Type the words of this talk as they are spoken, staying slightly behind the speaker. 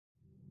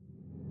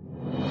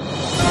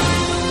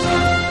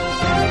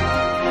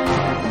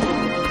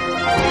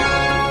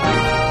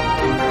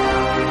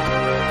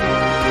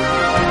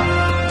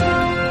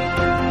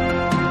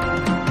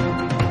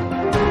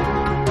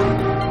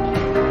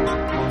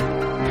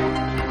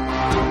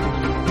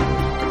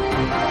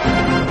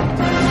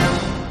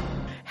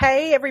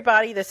Hey,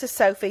 everybody, this is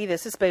Sophie.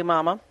 This is Boo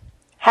Mama.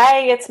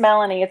 Hey, it's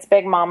Melanie. It's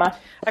Big Mama.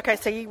 Okay,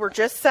 so you were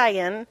just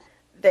saying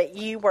that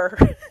you were...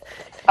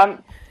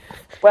 Well,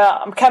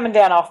 I'm coming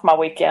down off my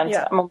weekend.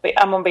 Yeah. I'm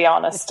gonna be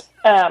honest.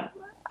 I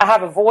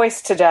have a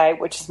voice today,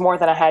 which is more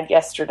than I had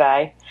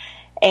yesterday.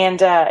 And,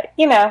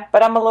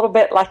 but I'm a little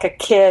bit like a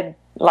kid,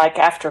 like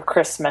after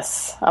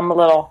Christmas. I'm a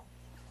little,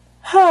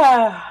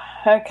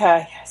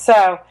 okay.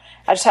 So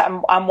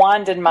I'm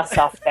winding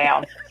myself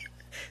down.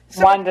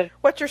 So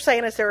what you're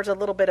saying is there's a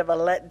little bit of a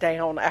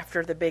letdown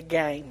after the big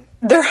game.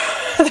 There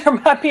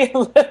might be a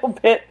little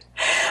bit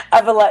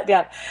of a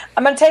letdown.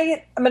 I'm going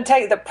to tell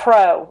you the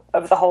pro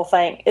of the whole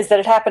thing is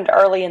that it happened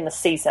early in the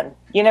season.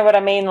 You know what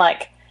I mean?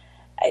 Like,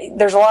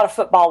 there's a lot of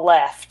football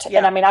left. Yeah.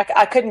 And I mean,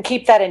 I couldn't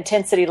keep that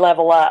intensity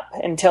level up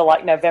until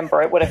like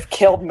November. It would have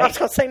killed me. I was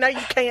going to say, no,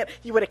 you can't.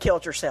 You would have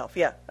killed yourself.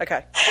 Yeah.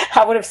 Okay.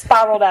 I would have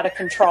spiraled out of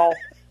control.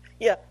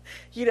 Yeah.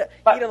 You'd have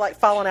like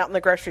fallen out in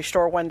the grocery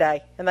store one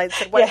day and they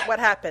said, what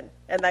happened?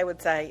 And they would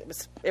say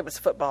it was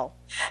football.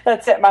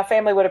 That's it. My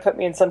family would have put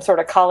me in some sort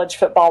of college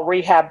football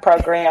rehab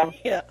program.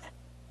 Yeah.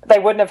 They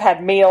wouldn't have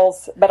had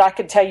meals, but I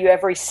could tell you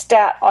every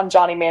stat on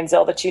Johnny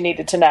Manziel that you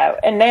needed to know.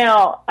 And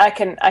now I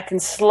can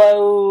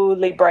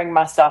slowly bring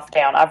myself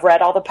down. I've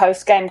read all the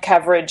post-game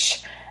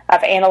coverage.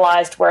 I've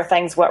analyzed where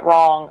things went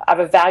wrong. I've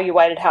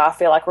evaluated how I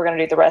feel like we're going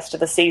to do the rest of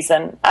the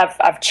season.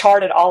 I've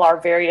charted all our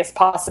various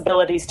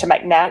possibilities to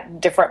make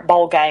different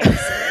bowl games.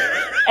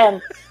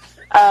 And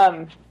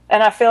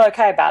I feel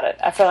okay about it.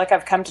 I feel like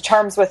I've come to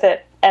terms with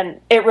it. And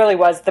it really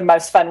was the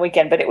most fun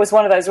weekend. But it was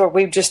one of those where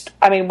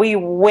we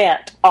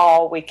went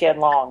all weekend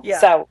long. Yeah.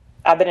 So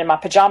I've been in my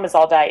pajamas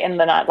all day. And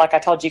then, like I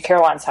told you,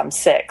 Caroline's home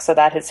sick. So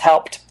that has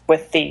helped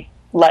with the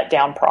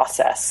letdown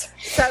process.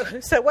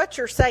 So what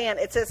you're saying,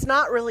 it's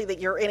not really that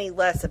you're any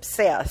less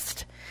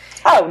obsessed.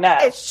 Oh, no.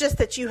 It's just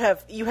that you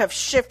have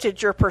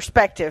shifted your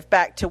perspective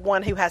back to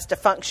one who has to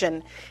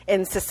function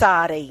in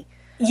society.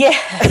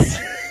 Yes.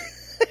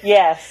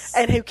 Yes.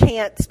 And who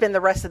can't spend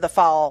the rest of the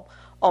fall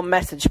on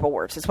message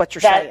boards is what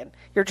you're saying.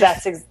 You're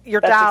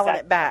dialing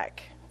it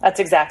back. That's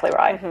exactly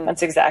right. Mm-hmm.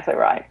 That's exactly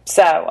right.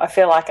 So I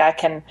feel like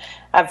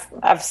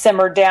I've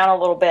simmered down a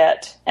little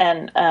bit.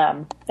 And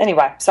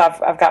anyway, so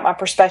I've got my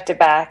perspective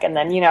back. And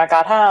then, I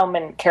got home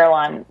and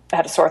Caroline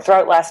had a sore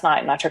throat last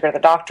night and I took her to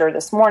the doctor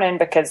this morning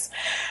because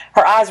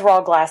her eyes were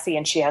all glassy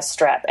and she has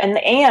strep.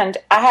 And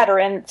I had her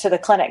into the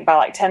clinic by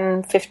like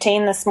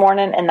 10:15 this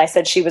morning and they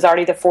said she was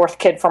already the fourth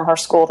kid from her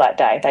school that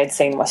day they'd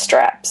seen with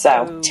strep.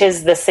 So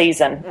tis the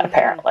season,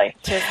 apparently.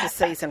 Tis the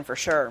season for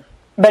sure.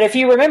 But if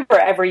you remember,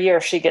 every year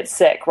she gets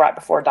sick right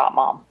before Dot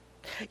Mom.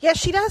 Yeah,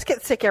 she does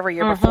get sick every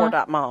year before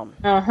Dot Mom.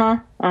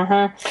 Mm-hmm.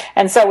 Mm-hmm.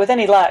 And so with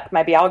any luck,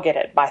 maybe I'll get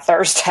it by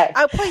Thursday.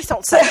 Oh, please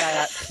don't say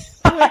that.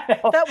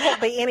 That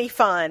won't be any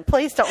fun.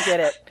 Please don't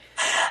get it.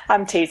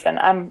 I'm teasing.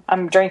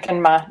 I'm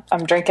drinking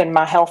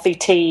my healthy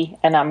tea,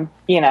 and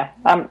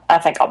I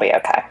think I'll be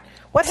okay.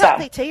 What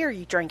healthy tea are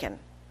you drinking?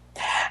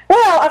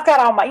 Well, I've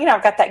got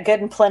I've got that Good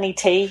and Plenty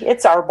tea.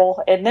 It's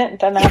herbal, isn't it?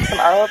 Doesn't it have some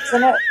herbs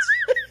in it?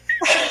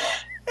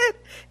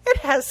 It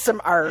has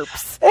some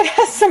herbs. It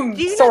has some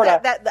sort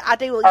of that I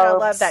do. I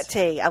love that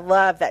tea. I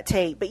love that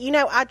tea. But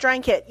I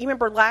drank it. You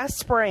remember last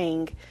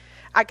spring?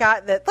 I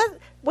got that.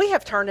 We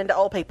have turned into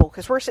old people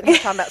because we're sitting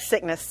here talking about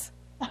sickness.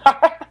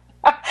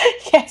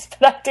 Yes,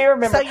 but I do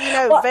remember.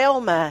 So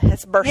Velma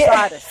has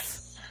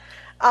bursitis.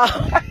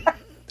 Yeah.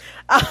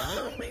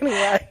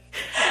 Anyway,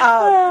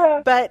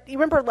 but you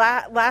remember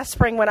last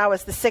spring when I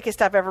was the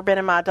sickest I've ever been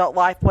in my adult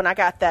life, when I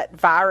got that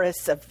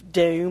virus of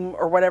doom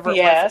or whatever it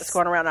was that was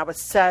going around. I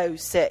was so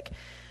sick.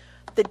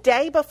 The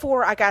day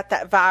before I got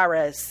that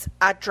virus,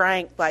 I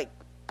drank like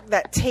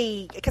that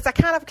tea because I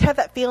kind of had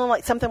that feeling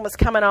like something was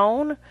coming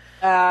on.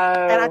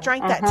 And I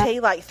drank that tea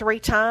like 3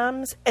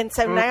 times. And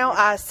so now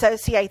I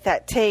associate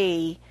that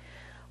tea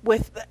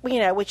with,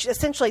 which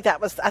essentially that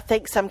was, I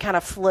think, some kind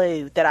of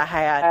flu that I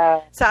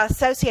had. So I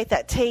associate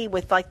that tea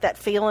with like that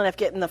feeling of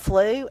getting the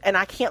flu. And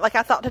I can't, like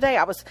I thought today,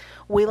 I was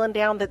wheeling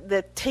down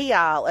the tea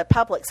aisle at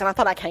Publix and I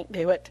thought I can't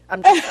do it.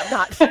 I'm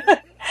not in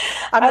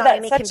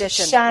any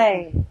condition. A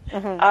shame.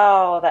 Mm-hmm.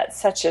 Oh,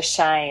 that's such a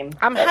shame.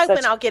 I'm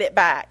hoping I'll get it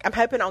back. It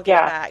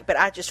back. But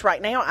I just,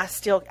 right now, I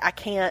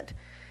can't.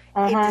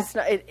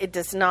 It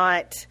does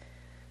not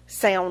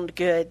sound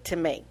good to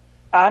me.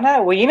 I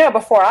know. Well,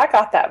 before I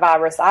got that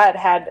virus, I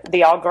had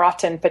the au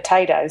gratin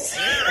potatoes.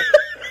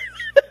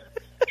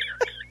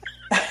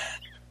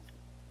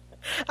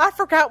 I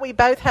forgot we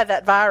both had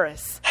that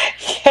virus.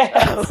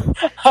 Yes.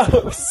 Oh,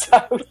 it was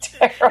so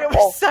terrible. It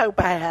was so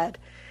bad.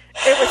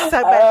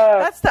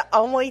 That's the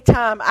only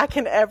time I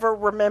can ever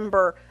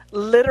remember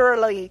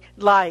literally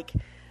like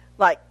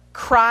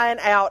crying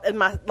out in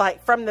my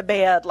from the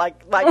bed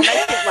like making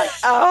it like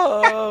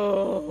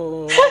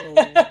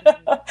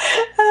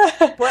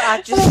where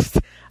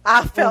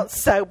I felt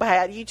so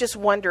bad. You just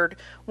wondered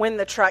when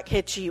the truck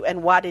hit you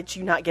and why did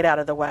you not get out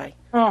of the way?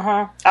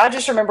 I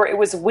just remember it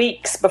was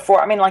weeks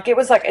before. I mean, like, it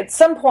was like at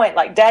some point,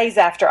 like days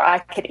after I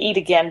could eat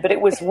again, but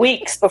it was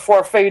weeks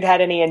before food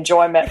had any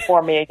enjoyment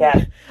for me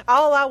again.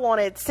 All I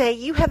wanted, say,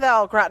 you had that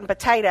au gratin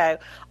potato.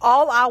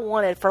 All I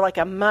wanted for like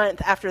a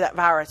month after that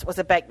virus was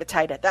a baked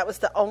potato. That was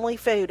the only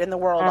food in the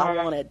world I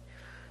wanted.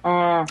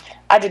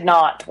 I did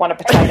not want a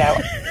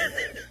potato.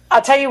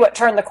 I'll tell you what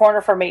turned the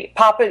corner for me.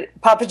 Papa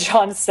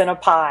John's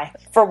Cinnapie.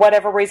 For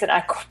whatever reason,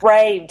 I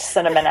craved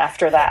cinnamon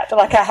after that.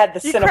 Like, I had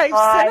the You Cinnapie. craved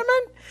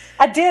cinnamon?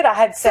 I did. I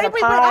had See, Cinnapie.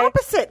 we went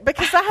opposite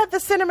because I had the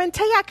cinnamon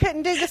tea. I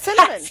couldn't do the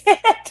cinnamon. That's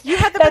it. You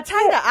had the That's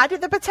potato. it. I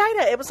did the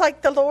potato. It was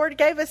like the Lord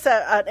gave us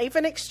an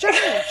even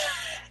exchange.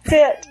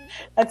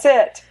 That's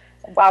it.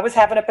 I was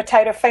having a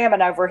potato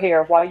famine over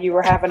here while you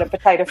were having a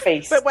potato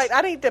feast. But wait,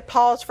 I need to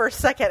pause for a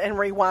second and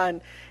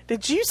rewind.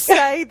 Did you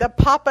say the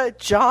Papa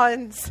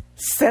John's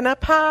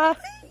Cinnapie?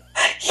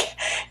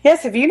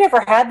 Yes, have you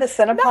never had the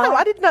Cinnapie? No,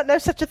 I did not know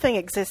such a thing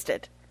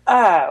existed.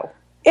 Oh,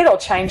 it'll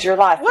change your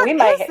life. What We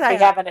may is be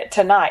that? having it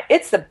tonight.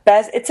 It's the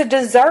best. It's a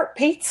dessert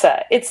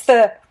pizza. It's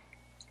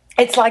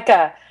like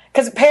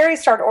because Perry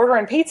started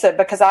ordering pizza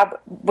because I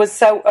was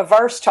so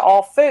averse to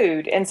all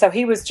food. And so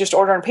he was just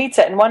ordering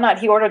pizza. And one night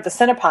he ordered the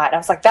Cinnapie. And I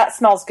was like, that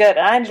smells good.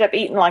 And I ended up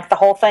eating like the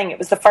whole thing. It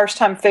was the first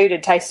time food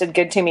had tasted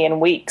good to me in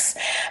weeks.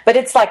 But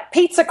it's like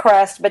pizza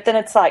crust, but then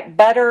it's like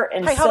butter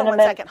and Hey, cinnamon. hold on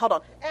 1 second. Hold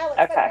on. Alex,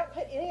 Okay. don't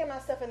put any of my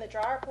stuff in the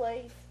dryer,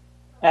 please.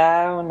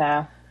 Oh,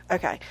 no.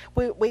 Okay.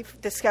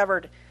 We've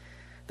discovered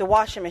the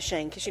washing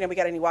machine because, we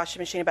got a new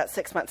washing machine about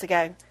 6 months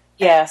ago.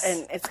 Yes.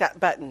 And it's got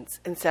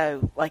buttons. And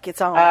so, like, it's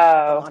on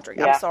Oh, the laundry.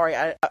 yeah. I'm sorry.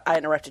 I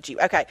interrupted you.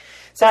 Okay.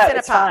 So, No, Cinnapie,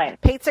 it's fine.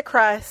 pizza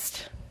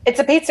crust. It's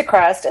a pizza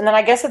crust. And then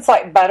I guess it's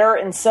like butter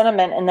and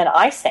cinnamon and then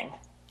icing.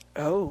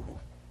 Oh.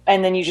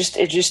 And then you just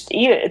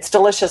eat it. It's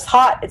delicious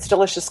hot. It's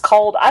delicious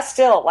cold. I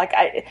still,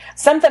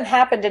 something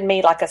happened in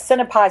me, like a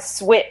Cinnapie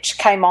switch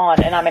came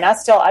on. And,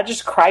 I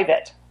just crave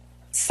it.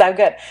 It's so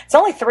good. It's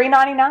only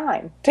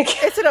 $3.99 to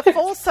get. Is it a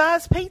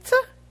full-size pizza?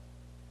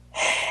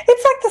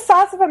 It's like the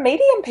size of a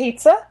medium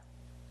pizza.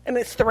 And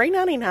it's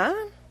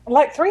 $3.99?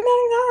 Like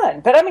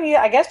 $3.99. But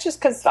I guess just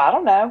because, I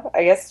don't know.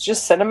 I guess it's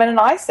just cinnamon and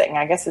icing.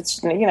 I guess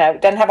it's,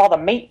 it doesn't have all the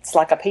meats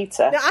like a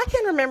pizza. Now, I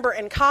can remember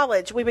in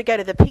college, we would go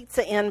to the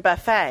Pizza Inn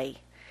buffet.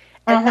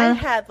 And they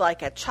had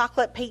like a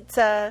chocolate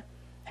pizza.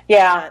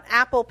 Yeah. An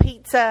apple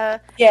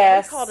pizza.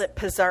 Yes. We called it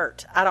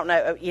Pizzert. I don't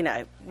know,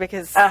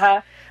 because...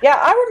 Yeah,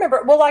 I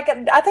remember. Well,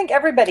 I think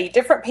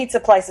different pizza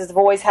places have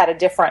always had a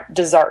different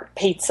dessert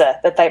pizza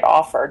that they've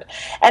offered.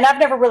 And I've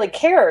never really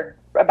cared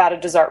about a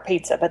dessert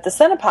pizza, but the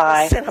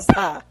Cinnapie,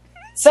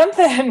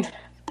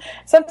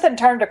 something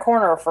turned a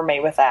corner for me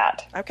with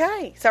that.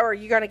 Okay. So are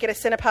you going to get a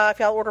Cinnapie if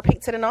y'all order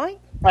pizza tonight?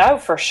 Oh,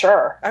 for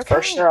sure. Okay.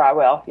 For sure I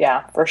will.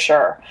 Yeah, for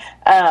sure.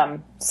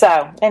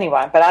 So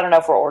anyway, but I don't know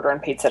if we're ordering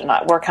pizza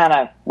tonight.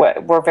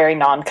 We're very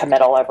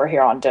non-committal over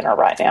here on dinner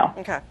right now.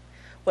 Okay.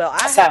 Well,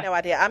 I have no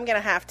idea. I'm going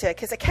to have to,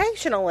 because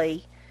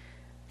occasionally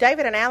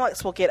David and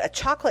Alex will get a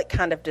chocolate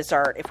kind of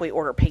dessert if we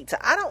order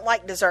pizza. I don't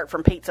like dessert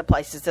from pizza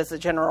places as a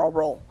general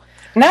rule.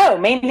 No,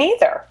 me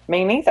neither.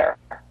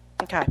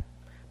 Okay.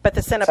 But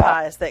the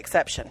Cinnapie is the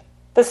exception.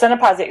 The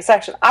Cinnapie is the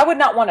exception. I would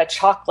not want a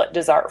chocolate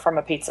dessert from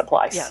a pizza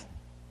place. Yeah.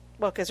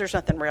 Well, because there's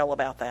nothing real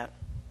about that.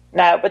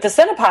 No, but the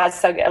Cinnapie is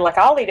so good. Like,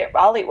 I'll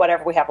eat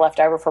whatever we have left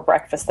over for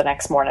breakfast the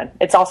next morning.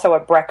 It's also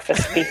a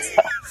breakfast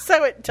pizza.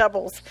 So it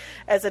doubles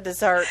as a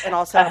dessert and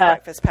also a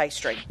breakfast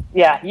pastry.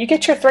 Yeah, you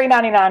get your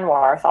 $3.99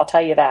 worth, I'll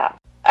tell you that.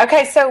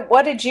 Okay, so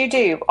what did you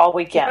do all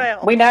weekend?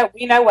 Well,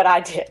 we know what I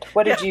did.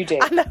 What did you do?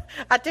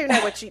 I do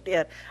know what you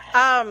did.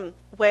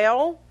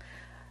 Well,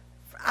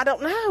 I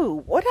don't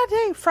know. What did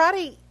I do?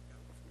 Friday,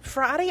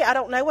 I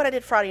don't know what I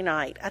did Friday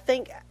night.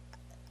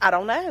 I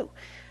don't know.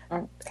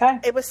 Okay.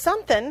 It was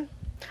something.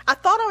 I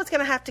thought I was going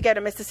to have to go to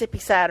Mississippi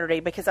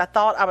Saturday because I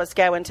thought I was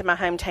going to my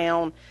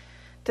hometown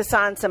to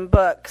sign some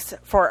books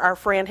for our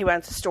friend who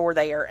owns a store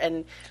there,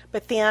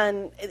 but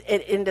then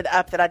it ended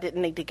up that I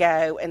didn't need to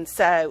go, and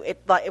so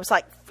it was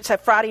like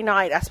Friday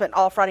night. I spent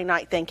all Friday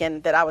night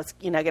thinking that I was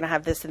going to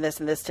have this and this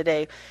and this to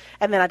do,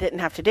 and then I didn't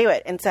have to do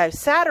it. And so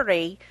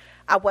Saturday,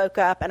 I woke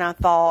up and I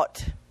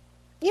thought,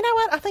 you know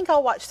what? I think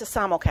I'll watch the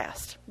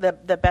simulcast, the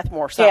Beth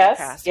Moore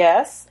simulcast.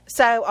 Yes.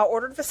 So I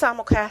ordered the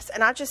simulcast,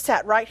 and I just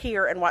sat right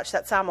here and watched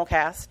that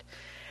simulcast.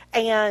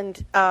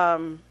 And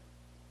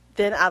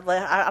then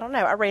I don't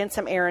know, I ran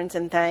some errands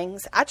and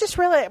things.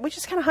 We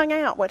just kind of hung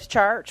out, went to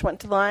church,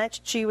 went to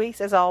lunch,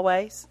 Chewy's as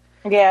always.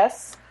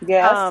 Yes. Okay.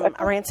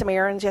 I ran some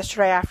errands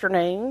yesterday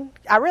afternoon.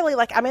 I really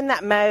I'm in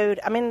that mode.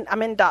 I'm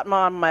in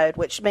 .mom mode,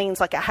 which means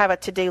I have a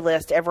to-do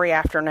list every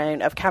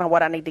afternoon of kind of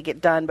what I need to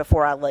get done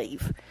before I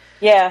leave.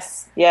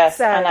 Yes,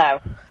 so I know.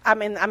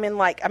 I'm in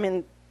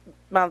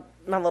my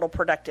little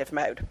productive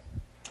mode.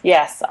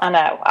 Yes, I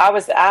know.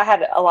 I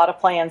had a lot of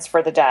plans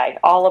for the day,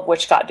 all of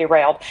which got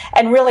derailed.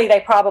 And really, they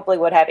probably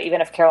would have,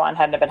 even if Caroline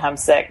hadn't been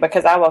homesick,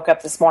 because I woke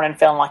up this morning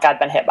feeling like I'd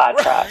been hit by a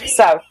truck.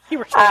 So You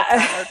were so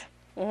tired.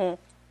 Mm-hmm. A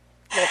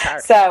little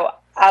tired. So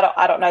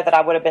I don't know that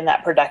I would have been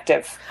that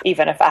productive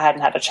even if I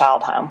hadn't had a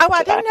child home. Oh,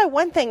 I do know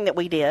one thing that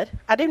we did.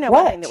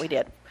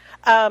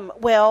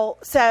 Well,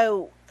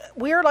 so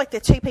we're like the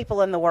two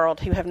people in the world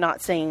who have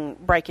not seen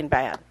Breaking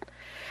Bad.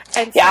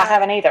 And I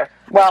haven't either.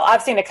 Well,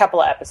 I've seen a couple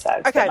of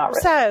episodes. Okay, but not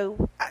really.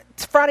 So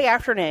it's Friday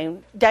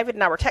afternoon. David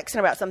and I were texting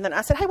about something.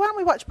 I said, hey, why don't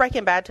we watch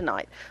Breaking Bad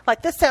tonight?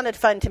 Like, this sounded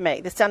fun to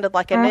me. This sounded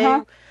like a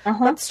new,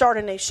 let's start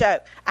a new show.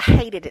 I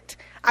hated it.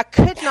 I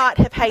could not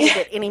have hated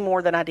it any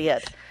more than I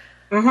did.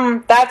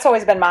 That's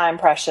always been my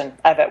impression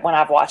of it when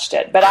I've watched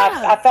it. But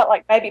I felt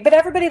like but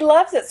everybody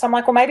loves it. So I'm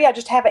like, well, maybe I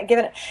just haven't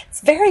given it.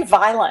 It's very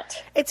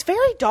violent. It's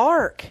very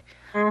dark.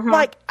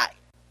 Like,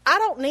 I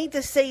don't need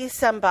to see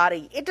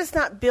somebody. It does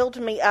not build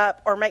me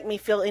up or make me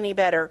feel any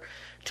better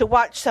to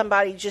watch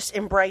somebody just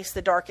embrace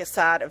the darkest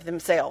side of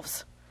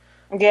themselves.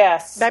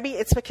 Yes. Maybe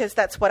it's because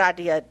that's what I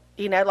did,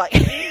 like.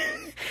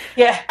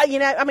 Yeah.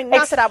 I mean,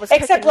 not that I was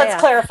Except let's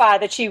meth. clarify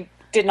that you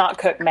did not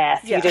cook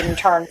meth. Yeah. You didn't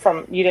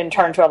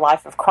turn to a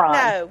life of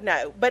crime.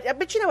 No.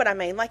 But you know what I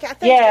mean? Like, I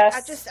think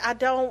yes.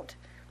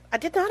 I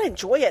did not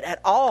enjoy it at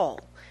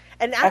all.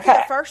 And after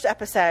the first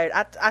episode,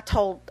 I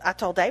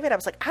told David, I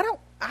was like, I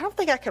don't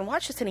think I can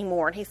watch this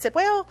anymore. And he said,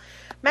 well,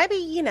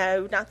 maybe,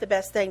 not the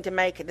best thing to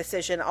make a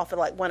decision off of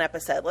like one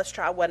episode. Let's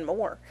try one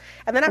more.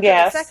 And then after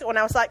the second one,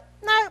 I was like,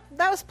 no,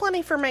 that was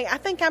plenty for me. I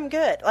think I'm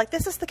good. Like,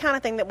 this is the kind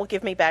of thing that will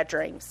give me bad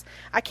dreams.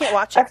 I can't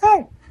watch it.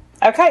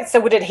 Okay.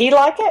 So did he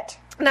like it?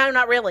 No,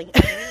 not really.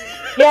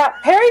 Yeah,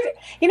 Perry,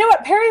 you know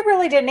what? Perry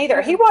really didn't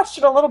either. He watched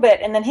it a little bit,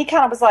 and then he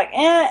kind of was like,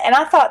 and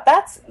I thought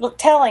that's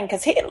telling,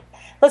 because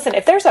listen,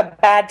 if there's a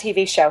bad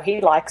TV show, he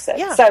likes it.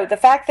 Yeah. So the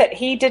fact that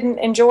he didn't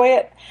enjoy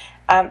it,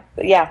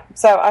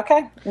 so,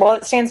 okay. Well,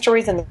 it stands to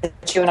reason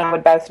that you and I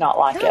would both not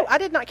like it. No, I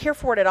did not care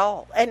for it at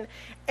all. And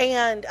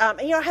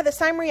I had the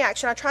same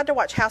reaction. I tried to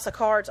watch House of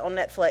Cards on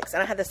Netflix,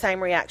 and I had the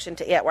same reaction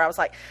to it, where I was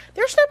like,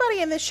 there's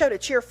nobody in this show to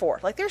cheer for.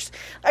 Like,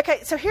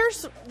 so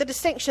here's the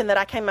distinction that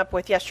I came up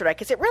with yesterday,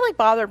 because it really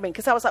bothered me,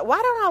 because I was like,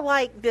 why don't I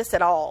like this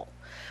at all?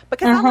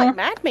 Because I like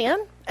Mad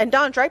Men, and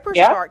Don Draper's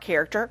a dark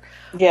character.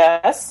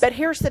 Yes. But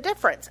here's the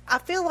difference. I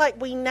feel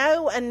like we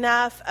know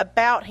enough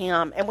about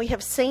him, and we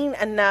have seen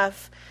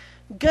enough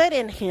good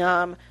in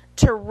him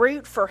to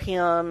root for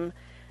him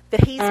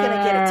that he's going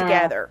to get it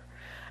together.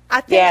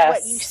 I think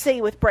what you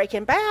see with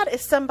Breaking Bad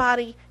is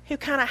somebody who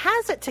kind of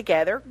has it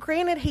together.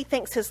 Granted, he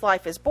thinks his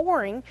life is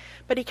boring,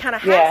 but he kind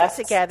of has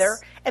it together,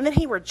 and then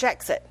he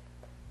rejects it.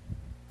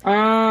 You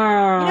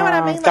know what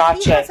I mean? Like,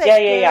 gotcha. He has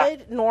a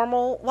good,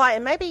 normal life.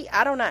 And maybe,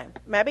 I don't know,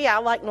 maybe I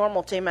like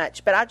normal too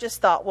much, but I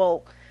just thought,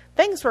 well,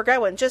 things were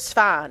going just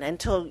fine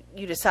until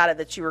you decided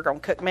that you were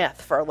going to cook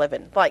meth for a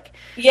living. Like,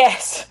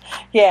 yes.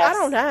 I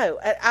don't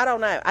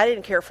know. I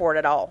didn't care for it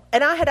at all.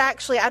 And I've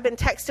been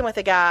texting with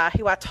a guy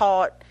who I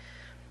taught,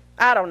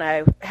 I don't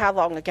know how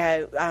long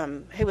ago,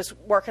 who was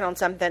working on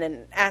something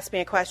and asked me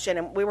a question.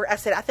 And I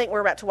said, I think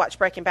we're about to watch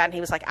Breaking Bad. And he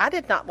was like, I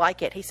did not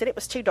like it. He said it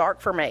was too dark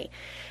for me.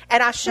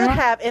 And I should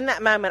have, in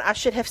that moment, I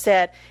should have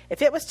said,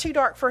 if it was too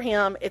dark for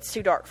him, it's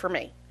too dark for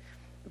me.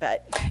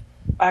 But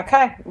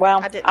okay,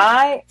 well,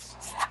 I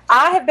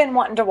have been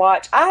wanting to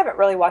watch. I haven't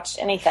really watched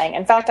anything.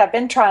 In fact, I've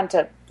been trying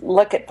to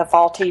look at the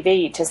fall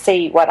TV to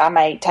see what I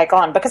may take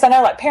on, because I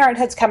know like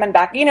Parenthood's coming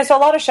back. So a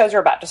lot of shows are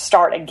about to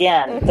start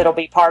again. That'll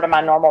be part of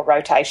my normal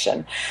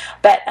rotation.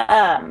 But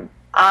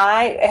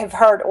I have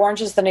heard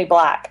Orange is the New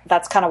Black.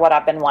 That's kind of what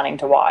I've been wanting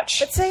to watch.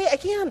 But see,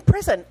 again,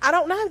 prison. I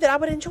don't know that I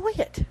would enjoy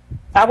it.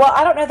 Well,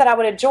 I don't know that I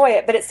would enjoy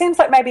it, but it seems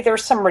like maybe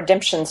there's some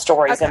redemption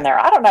stories in there.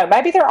 I don't know.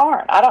 Maybe there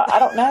aren't. I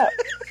don't know.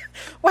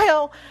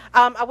 Well,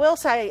 I will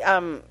say,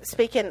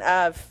 speaking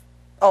of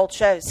old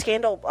shows,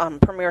 Scandal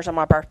premieres on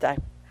my birthday.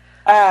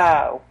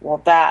 Oh, well,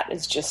 that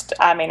is just,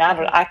 I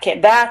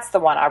can't, that's the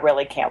one I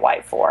really can't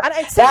wait for.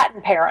 That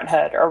and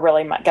Parenthood are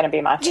really going to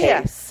be my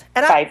two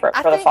favorite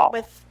for the fall.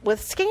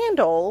 With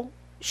Scandal,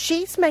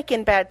 she's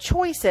making bad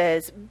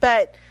choices,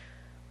 but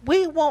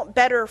we want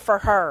better for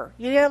her.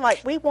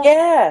 Like we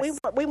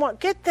want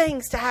good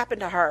things to happen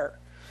to her.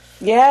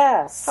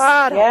 Yes.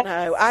 I don't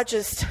know.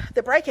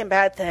 The Breaking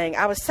Bad thing,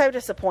 I was so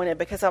disappointed,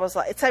 because I was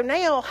like, so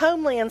now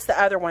Homeland's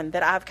the other one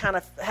that I've kind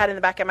of had in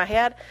the back of my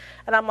head.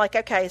 And I'm like,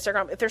 okay, so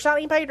if there's not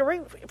anybody to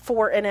root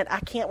for in it, I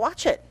can't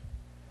watch it.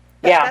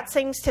 That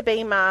seems to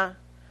be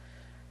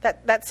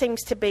that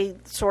seems to be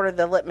sort of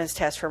the litmus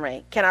test for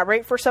me. Can I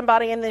root for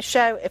somebody in this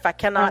show? If I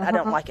cannot, I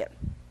don't like it.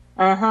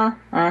 Okay.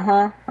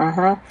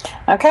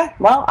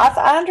 Well,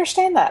 I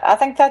understand that. I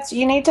think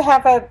you need to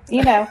have a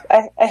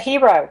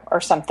hero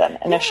or something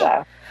in a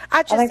show.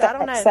 I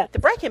don't know. Sense. The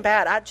Breaking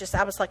Bad, I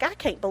was like, I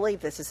can't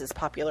believe this is as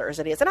popular as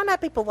it is. And I know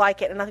people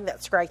like it, and I think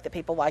that's great that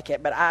people like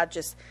it, but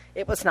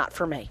it was not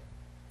for me.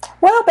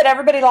 Well, but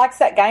everybody likes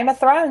that Game of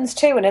Thrones,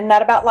 too. And isn't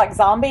that about, like,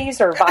 zombies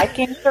or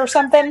Vikings or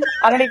something?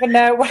 I don't even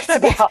know what it's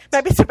about.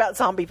 Maybe it's about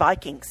zombie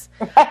Vikings.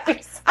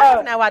 I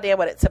have no idea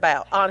what it's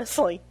about,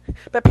 honestly.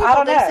 But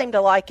people do seem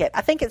to like it.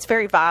 I think it's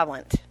very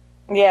violent.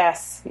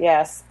 Yes.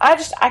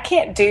 I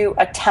can't do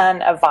a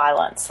ton of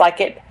violence.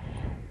 Like,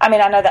 I mean,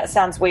 I know that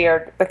sounds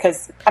weird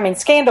because, I mean,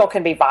 Scandal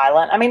can be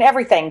violent. I mean,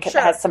 everything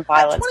has some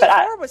violence.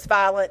 24 was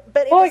violent,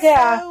 but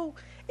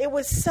it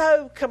was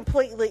so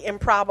completely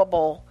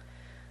improbable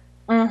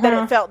that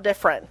it felt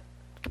different.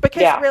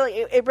 Because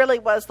it really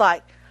was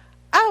like,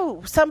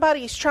 oh,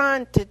 somebody's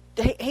trying to,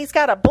 he's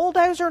got a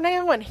bulldozer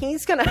now and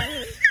he's going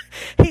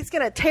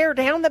to tear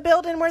down the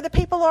building where the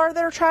people are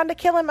that are trying to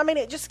kill him. I mean,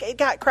 it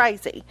got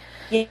crazy.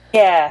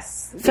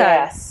 Yes.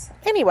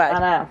 Anyway. I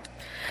know.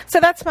 So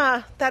that's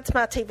my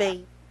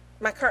TV,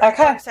 my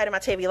current state of my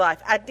TV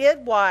life. I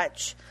did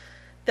watch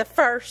the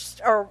first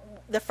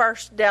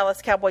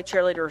Dallas Cowboy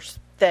cheerleaders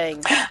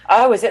thing.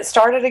 Oh, is it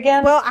started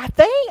again? Well, I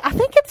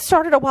think it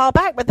started a while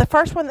back, but the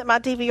first one that my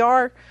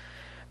DVR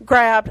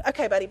grabbed.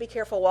 Okay, buddy, be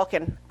careful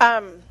walking.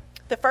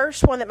 The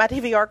first one that my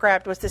DVR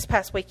grabbed was this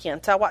past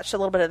weekend, so I watched a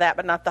little bit of that,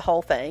 but not the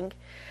whole thing.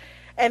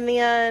 And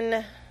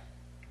then,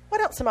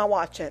 what else am I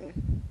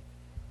watching?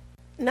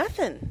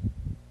 Nothing.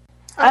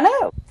 I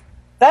know.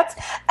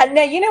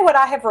 Now, you know what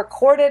I have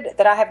recorded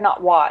that I have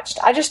not watched?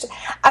 I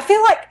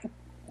feel like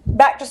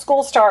back to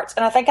school starts,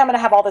 and I think I'm going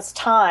to have all this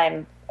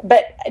time.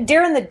 But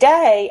during the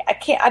day,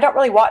 I don't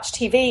really watch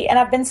TV, and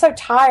I've been so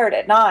tired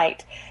at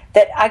night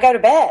that I go to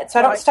bed. So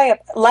I don't stay up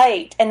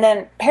late. And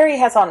then Perry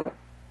has on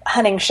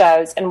hunting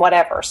shows and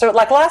whatever. So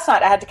like last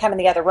night, I had to come in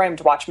the other room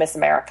to watch Miss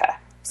America.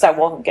 So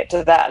we'll get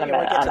to that in a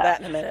minute. We'll get to that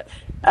in a minute.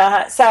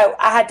 So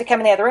I had to come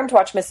in the other room to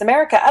watch Miss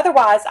America.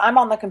 Otherwise, I'm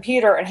on the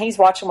computer and he's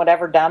watching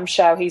whatever dumb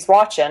show he's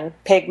watching.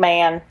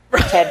 Pigman,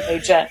 Ted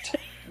Nugent,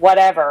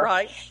 whatever.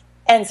 Right.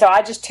 And so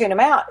I just tune him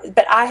out.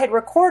 But I had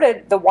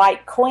recorded The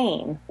White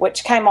Queen,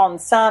 which came on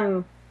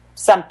something.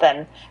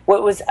 It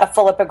was a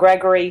Philippa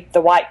Gregory,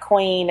 The White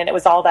Queen, and it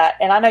was all that.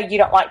 And I know you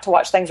don't like to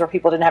watch things where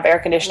people didn't have air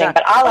conditioning,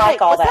 but I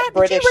like all that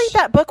British. Did you read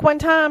that book one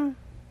time?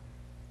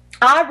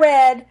 I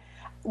read...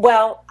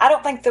 Well, I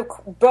don't think the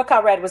book I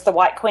read was The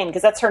White Queen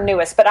because that's her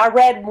newest, but I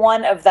read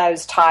one of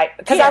those type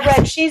because I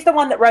read, she's the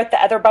one that wrote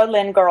The Other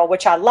Boleyn Girl,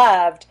 which I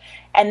loved,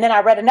 and then I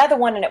read another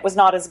one and it was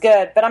not as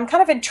good, but I'm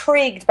kind of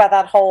intrigued by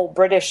that whole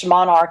British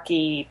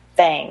monarchy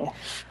thing.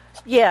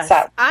 Yes,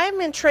 so.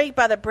 I'm intrigued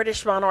by the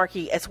British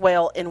monarchy as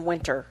well in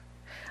winter.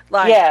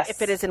 Like,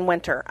 if it is in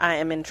winter, I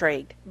am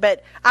intrigued.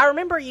 But I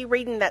remember you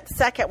reading that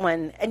second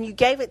one, and you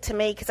gave it to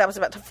me because I was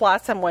about to fly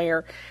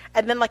somewhere.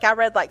 And then, I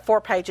read,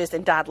 4 pages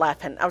and died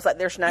laughing. I was like,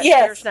 there's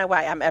no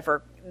way I'm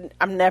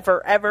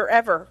never, ever,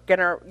 ever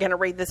gonna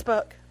read this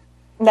book.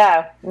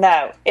 No.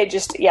 It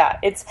just,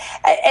 it's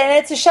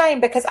a shame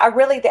because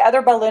The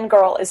Other Boleyn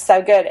Girl is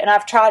so good. And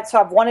I've tried,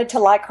 so I've wanted to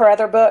like her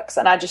other books,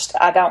 and I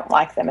don't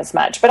like them as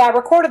much. But I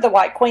recorded The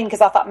White Queen because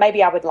I thought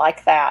maybe I would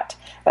like that,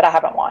 but I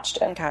haven't watched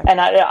it. Okay. And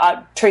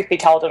I truth be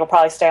told, it'll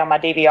probably stay on my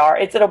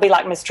DVR. It'll be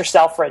like Mr.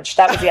 Selfridge.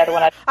 That was the other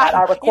one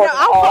I recorded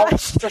all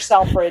Mr.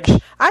 Selfridge.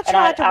 I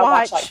tried to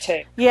watch, watched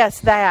 2. Yes,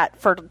 that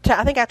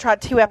I think I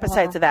tried 2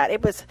 episodes of that.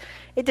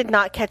 It did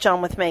not catch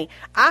on with me.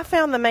 I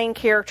found the main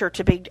character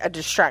to be a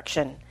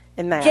distraction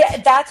in that. Yeah,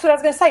 that's what I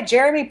was going to say.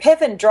 Jeremy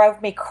Piven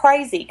drove me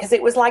crazy because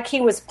it was like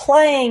he was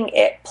playing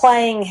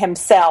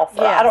himself.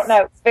 Yes. I don't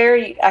know. It's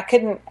very. I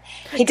couldn't.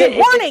 Good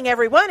morning,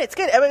 everyone. It's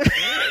good.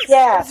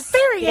 Yes, it's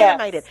very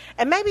animated,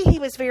 and maybe he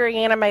was very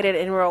animated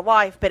in real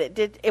life, but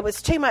it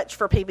was too much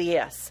for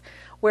PBS.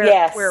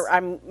 Where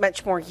I'm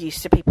much more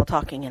used to people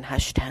talking in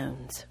hushed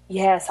tones.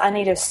 Yes, I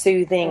need a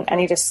soothing.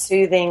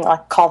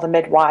 Like Call the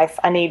Midwife.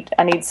 I need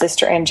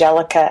Sister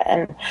Angelica,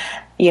 and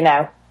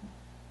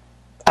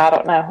I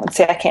don't know. Let's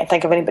see. I can't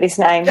think of anybody's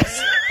names.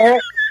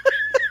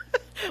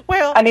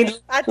 Well, I need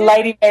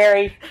Lady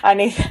Mary.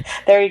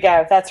 There you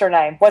go. That's her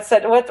name. What's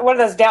that? What are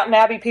those Downton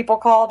Abbey people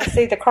called?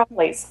 See, the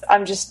Crawleys.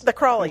 The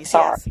Crawleys.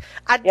 Sorry. Yes,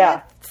 I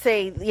did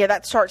see. Yeah,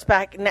 that starts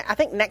back. I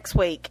think next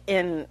week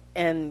in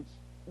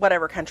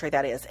whatever country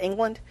that is,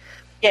 England.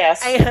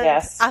 Yes. And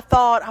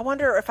I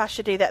wonder if I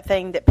should do that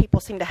thing that people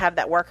seem to have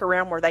that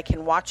workaround where they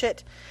can watch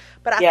it.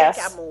 But I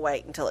think I'm gonna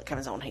wait until it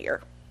comes on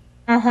here.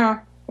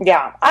 Mm-hmm.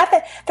 Yeah, I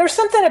think there's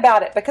something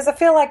about it because I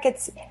feel like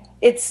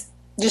it's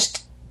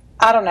just,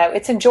 I don't know,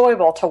 it's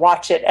enjoyable to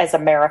watch it as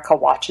America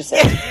watches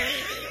it.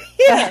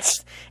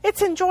 Yes,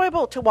 it's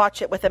enjoyable to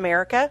watch it with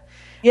America.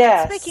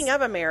 Yes. And speaking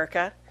of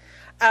America,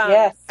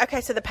 yes. Okay,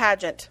 so the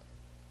pageant.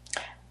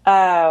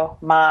 Oh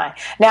my!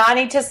 Now I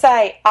need to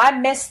say I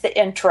missed the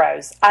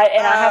intros. I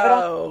have it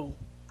on.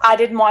 I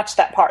didn't watch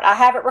that part. I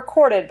have it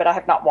recorded, but I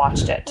have not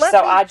watched it.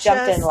 I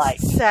jumped in late.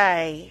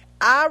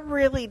 I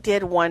really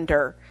did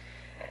wonder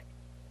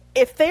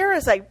if there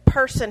is a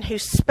person who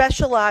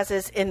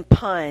specializes in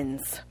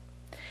puns,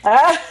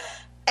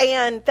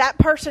 and that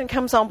person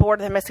comes on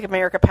board the Miss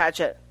America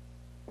pageant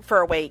for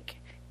a week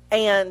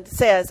and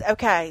says,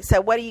 okay,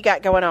 so what do you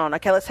got going on?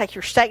 Okay, let's take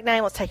your state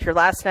name. Let's take your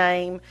last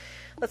name.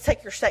 Let's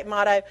take your state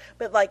motto.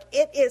 But,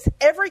 it is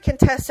every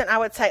contestant, I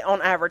would say,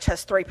 on average,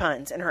 has 3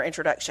 puns in her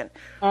introduction.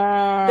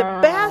 The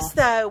best,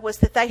 though, was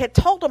that they had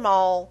told them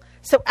all,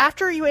 so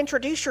after you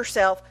introduce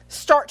yourself,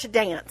 start to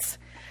dance.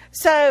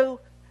 So...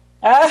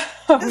 Oh,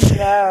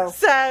 no.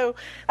 So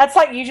that's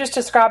like you just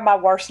described my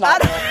worst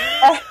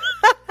nightmare.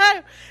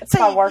 That's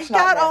my worst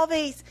nightmare. Got all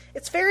these,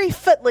 it's very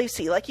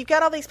footloosey. Like, you've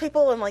got all these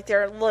people and, like,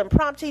 they're little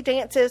impromptu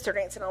dances. They're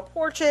dancing on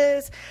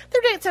porches.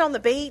 They're dancing on the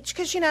beach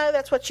because,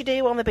 that's what you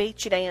do on the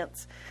beach. You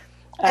dance.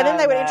 And then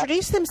they would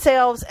introduce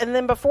themselves, and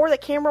then before the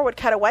camera would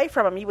cut away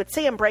from them, you would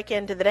see them break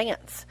into the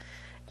dance.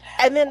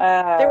 And then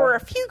there were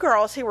a few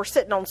girls who were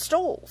sitting on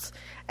stools.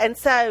 And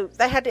so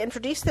they had to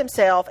introduce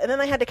themselves, and then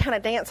they had to kind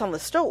of dance on the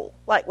stool,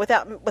 like,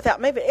 without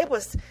moving. It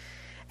was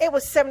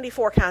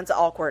 74 kinds of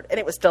awkward, and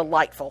it was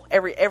delightful.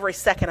 Every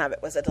second of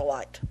it was a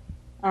delight.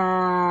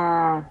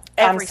 I'm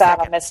sad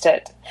I missed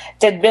it.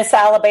 Did Miss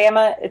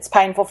Alabama, it's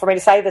painful for me to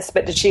say this,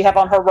 but did she have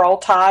on her Roll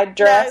Tide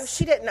dress? No,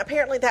 she didn't.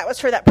 Apparently that was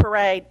for that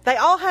parade. They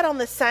all had on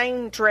the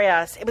same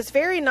dress. It was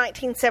very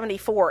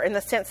 1974 in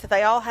the sense that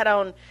they all had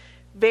on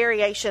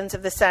variations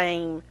of the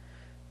same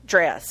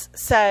dress.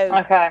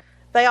 So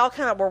they all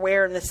kind of were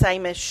wearing the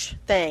same-ish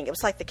thing. It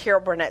was like the Carol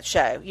Burnett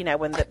show,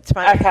 when the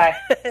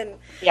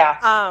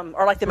and,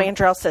 or like the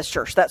Mandrell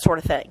sisters, that sort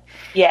of thing.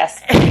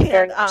 Yes,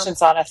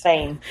 variations on a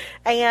theme.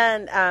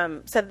 And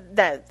so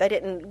no,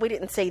 we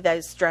didn't see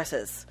those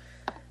dresses,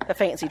 the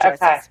fancy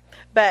dresses. Okay.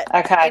 But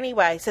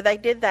anyway, so they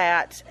did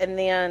that, and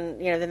then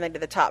then they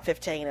did the top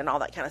 15 and all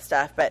that kind of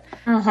stuff. But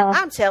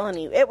I'm telling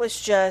you, it was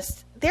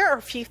just, there are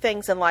a few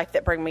things in life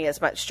that bring me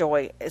as much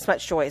joy as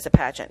a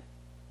pageant.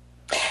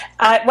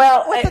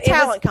 With a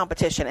talent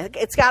competition.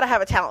 It's got to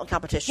have a talent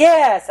competition.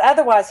 Yes,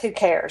 otherwise who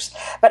cares?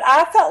 But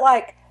I felt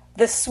like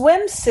the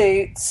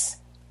swimsuits,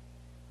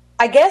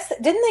 I guess,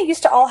 didn't they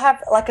used to all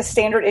have like a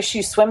standard issue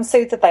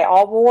swimsuit that they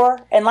all wore?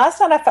 And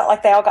last night I felt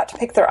like they all got to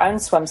pick their own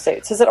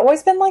swimsuits. Has it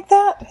always been like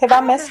that? Have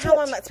I missed it? I don't know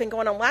how long that's been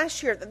going on.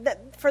 Last year,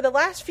 for the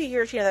last few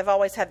years, they've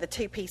always had the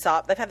two-piece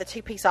they've had the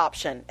two-piece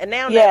option. And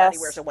now nobody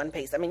wears a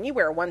one-piece. I mean, you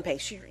wear a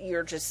one-piece,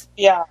 you're just...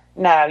 Yeah.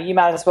 No, you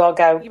might as well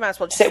go... You might as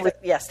well just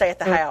stay at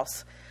the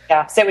house.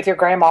 Yeah, sit with your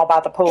grandma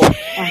by the pool.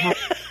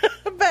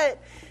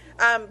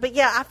 But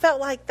yeah, I felt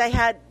like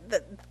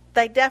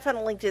they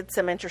definitely had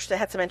some interesting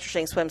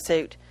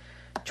swimsuit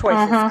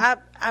choices.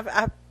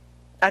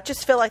 I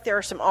just feel like there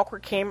are some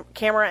awkward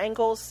camera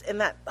angles in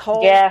that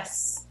whole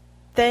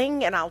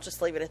thing, and I'll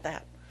just leave it at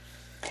that.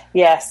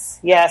 Yes.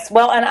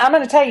 Well, and I'm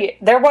going to tell you,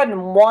 there wasn't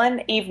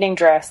one evening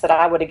dress that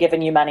I would have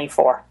given you money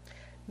for.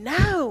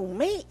 No,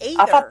 me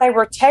either. I thought they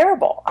were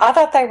terrible.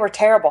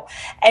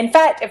 In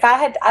fact, if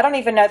I don't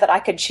even know that I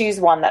could choose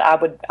one that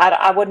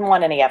I wouldn't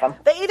want any of them.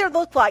 They either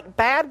look like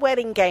bad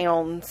wedding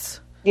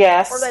gowns,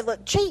 yes, or they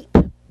look cheap.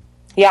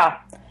 Yeah,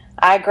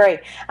 I agree.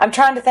 I'm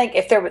trying to think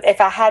if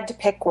I had to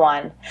pick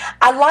one.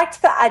 I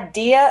liked the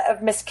idea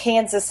of Miss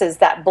Kansas's,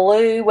 that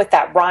blue with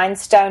that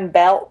rhinestone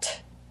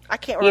belt. I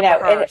can't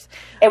remember hers.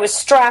 It was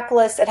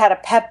strapless. It had a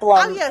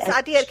peplum. Oh, yes,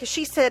 I did, because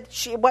she said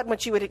it wasn't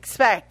what you would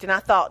expect. And I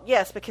thought,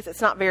 yes, because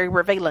it's not very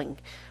revealing.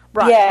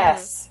 Right.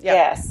 Yes,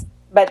 yes.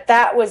 But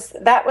that was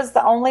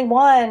the only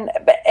one.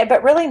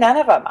 But really none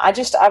of them. I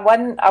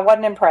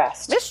wasn't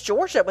impressed. Miss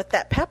Georgia with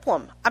that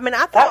peplum. I mean,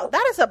 I thought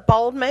that is a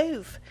bold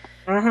move.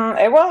 Mm-hmm.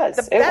 It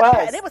was.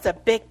 And it was a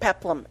big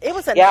peplum. It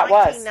was a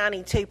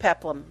 1992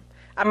 peplum.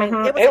 I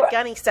mean, it was a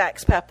Gunny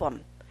Sacks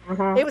peplum.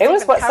 Mm-hmm. It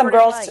was what some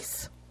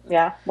girls...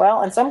 Yeah,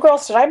 well, and some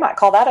girls today might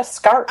call that a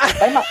skirt.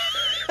 They might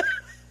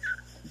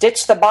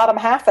ditch the bottom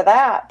half of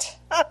that.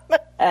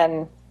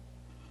 And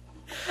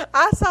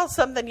I saw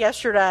something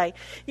yesterday.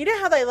 You know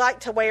how they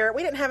like to wear,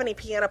 we didn't have any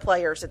piano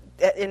players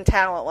in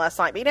talent last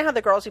night, but you know how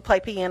the girls who play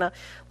piano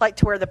like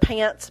to wear the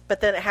pants,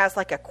 but then it has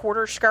like a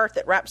quarter skirt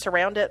that wraps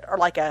around it, or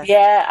like a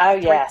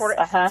three-quarter.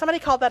 Uh-huh. Somebody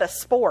called that a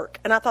spork,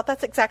 and I thought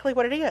that's exactly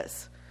what it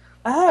is.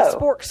 Oh. A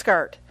spork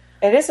skirt.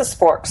 It is a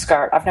sport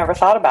skirt. I've never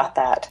thought about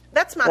that.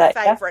 That's my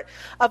favorite.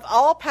 Of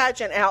all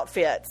pageant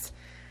outfits,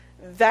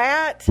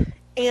 that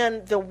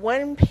and the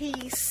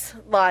one-piece,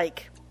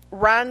 like,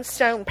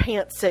 rhinestone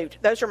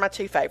pantsuit, those are my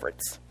two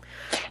favorites.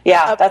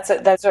 Yeah,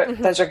 those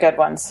are good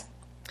ones.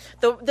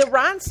 The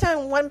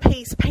rhinestone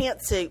one-piece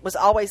pantsuit was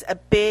always a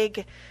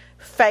big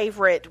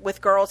favorite with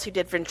girls who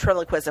did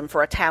ventriloquism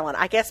for a talent.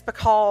 I guess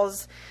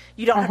because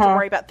you don't have to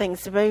worry about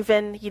things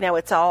moving.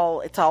 It's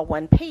all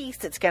one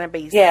piece. It's going to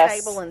be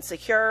stable and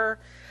secure.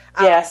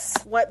 Yes.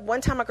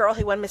 One time a girl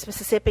who won Miss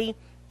Mississippi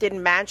did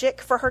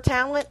magic for her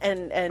talent,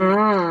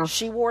 and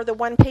she wore the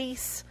one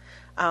piece,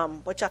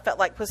 which I felt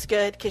like was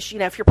good because,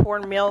 if you're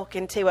pouring milk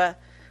into a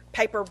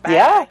paper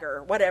bag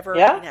or whatever,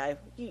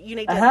 you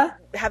need to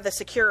have the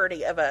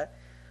security of a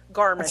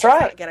garment. That's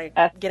right. That's not going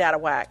to get out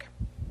of whack.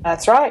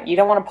 That's right. You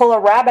don't want to pull a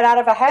rabbit out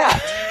of a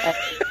hat and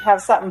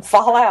have something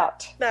fall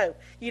out. No,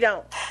 you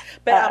don't.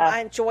 But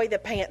I enjoy the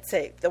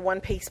pantsuit, the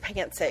one-piece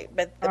pantsuit.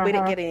 But we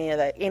didn't get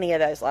any of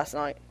those last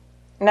night.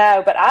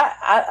 No, but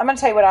I'm going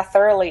to tell you what I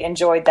thoroughly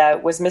enjoyed, though,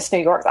 was Miss New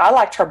York. I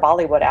liked her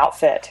Bollywood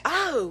outfit.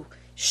 Oh,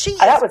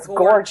 that was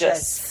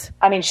gorgeous.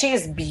 I mean, she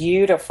is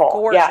beautiful.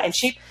 Gorgeous. Yeah, and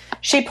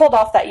she pulled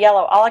off that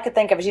yellow. All I could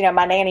think of is,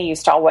 my nanny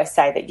used to always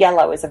say that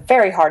yellow is a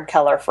very hard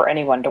color for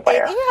anyone to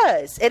wear.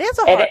 It is. It is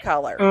a hard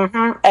color.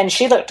 Mm-hmm. And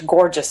she looked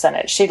gorgeous in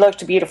it. She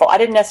looked beautiful. I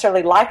didn't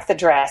necessarily like the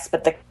dress,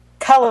 but the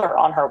color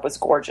on her was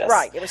gorgeous.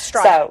 Right. It was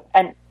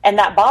striking. And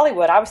that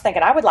Bollywood, I was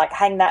thinking I would like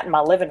hang that in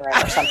my living room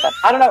or something.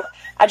 I don't know.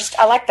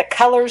 I like the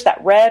colors,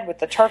 that red with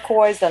the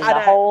turquoise and the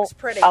whole. It's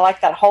pretty. I like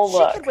that whole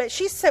look.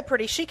 She's so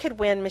pretty. She could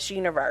win Miss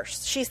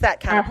Universe. She's that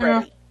kind of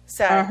pretty.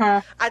 So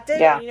I do.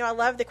 Yeah. I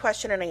love the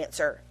question and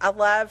answer. I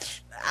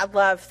love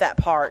that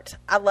part.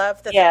 I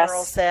love that the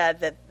girl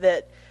said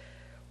that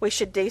we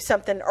should do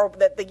something, or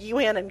that the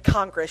UN and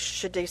Congress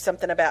should do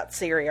something about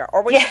Syria,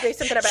 or we should do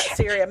something about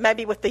Syria,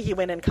 maybe with the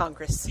UN and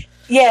Congress.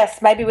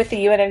 Yes, maybe with the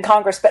UN and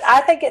Congress. But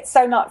I think it's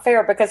so not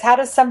fair, because how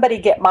does somebody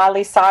get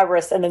Miley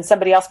Cyrus and then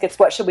somebody else gets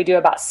what should we do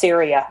about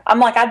Syria?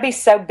 I'm like, I'd be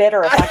so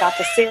bitter if I got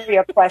the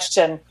Syria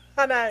question.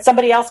 I know.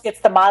 Somebody else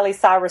gets the Miley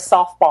Cyrus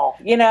softball,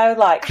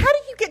 like. How do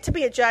you get to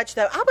be a judge,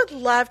 though? I would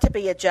love to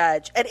be a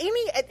judge.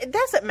 It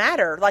doesn't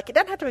matter. Like, it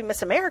doesn't have to be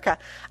Miss America.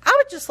 I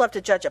would just love to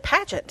judge a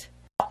pageant.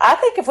 I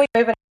think if we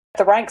move in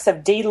the ranks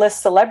of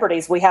D-list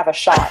celebrities, we have a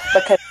shot,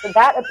 because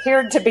that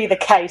appeared to be the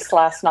case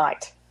last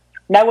night.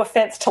 No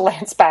offense to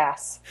Lance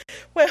Bass.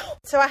 Well,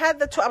 so I had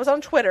I was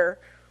on Twitter.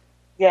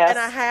 Yes. And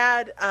I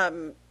had,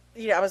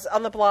 I was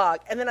on the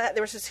blog, and then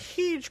there was this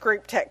huge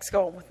group text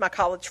going with my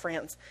college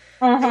friends.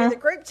 Mm-hmm. And the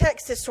group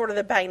text is sort of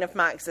the bane of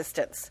my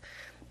existence.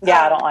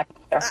 Yeah, I don't like it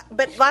either.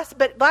 But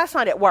last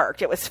night it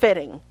worked. It was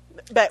fitting.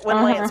 But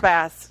when Lance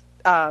Bass,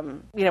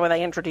 when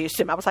they introduced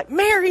him, I was like,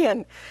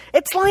 Marion,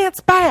 it's Lance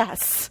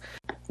Bass.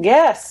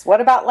 Yes.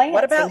 What about Lance?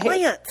 What about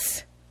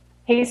Lance?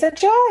 He's a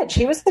judge.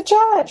 He was the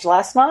judge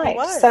last night. He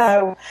was.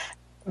 So,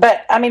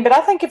 but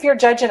I think if you're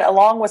judging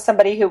along with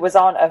somebody who was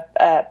on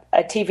a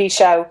TV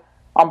show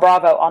on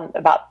Bravo on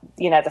about,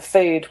 the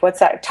food, what's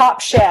that?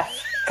 Top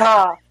Chef.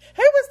 God.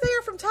 Who was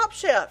there from Top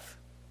Chef?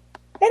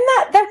 Isn't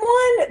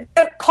that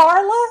one,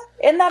 Carla?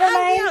 Isn't that her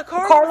name? Yeah,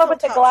 Carla with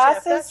the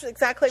glasses? Chef. That's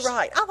exactly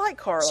right. I like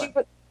Carla.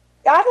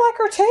 I'd like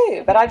her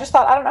too, but I just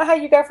thought, I don't know how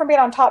you go from being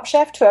on Top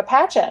Chef to a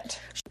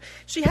pageant.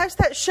 She has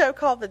that show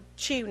called The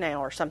Chew now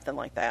or something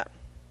like that.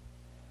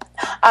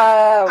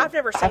 I've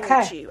never seen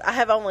The Chew. I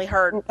have only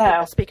heard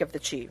people speak of The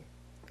Chew.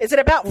 Is it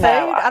about food?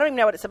 I don't even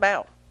know what it's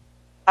about.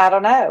 I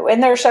don't know.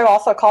 Isn't there a show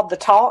also called The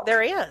Talk?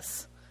 There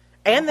is.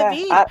 And The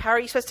View. How are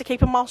you supposed to keep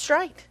them all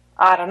straight?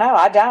 I don't know.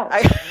 I don't.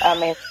 I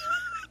mean...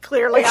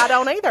 Clearly, I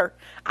don't either.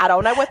 I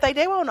don't know what they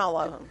do on all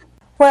of them.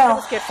 Well, it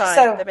was good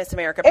fun, the Miss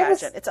America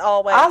pageant. It's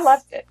always I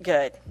loved it.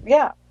 Good.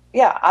 Yeah.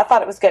 I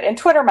thought it was good. And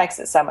Twitter makes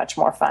it so much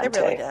more fun, too.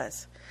 It really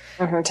does.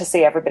 Mm-hmm, to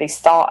see everybody's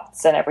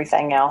thoughts and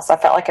everything else. I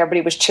felt like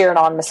everybody was cheering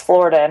on Miss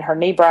Florida and her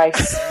knee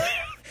brace.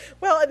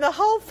 Well, and the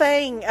whole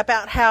thing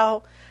about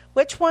how,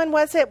 which one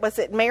was it? Was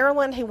it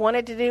Maryland who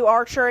wanted to do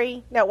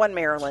archery? No, it wasn't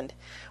Maryland.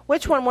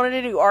 Which one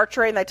wanted to do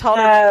archery, and they told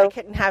her they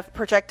couldn't have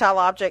projectile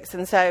objects,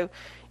 and so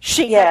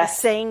she had to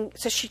sing.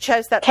 So she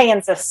chose that.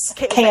 Kansas.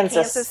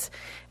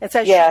 And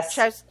so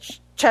she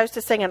chose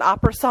to sing an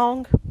opera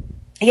song.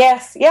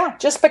 Yes, yeah,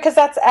 just because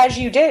that's as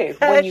you do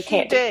when you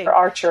can't do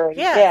archery.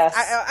 Yes.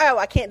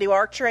 I can't do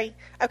archery.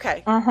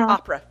 Okay,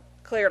 opera.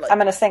 Clearly, I'm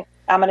going to sing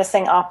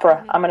opera.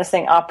 Mm-hmm. I'm going to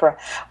sing opera.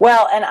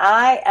 Well, and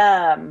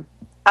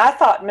I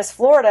thought Miss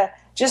Florida,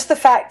 just the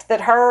fact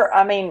that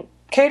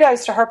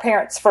kudos to her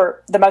parents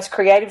for the most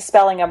creative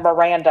spelling of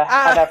Miranda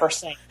I've ever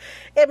seen.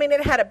 I mean,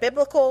 it had a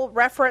biblical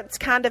reference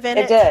kind of in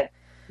it. It did.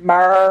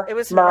 It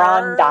was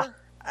Miranda.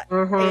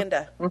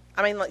 Mm-hmm.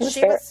 I mean, like,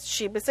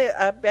 she was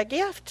a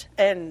gift,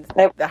 and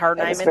her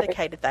name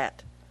indicated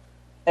that.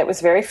 It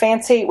was very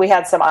fancy. We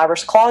had some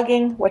Irish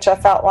clogging, which I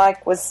felt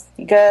like was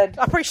good.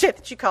 I appreciate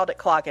that you called it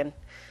clogging.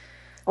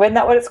 Isn't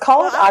that what it's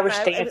called? Well, Irish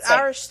dancing. It's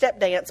Irish step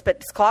dance, but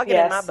it's clogging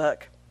in my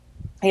book.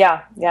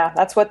 Yeah,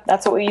 that's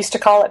what we used to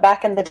call it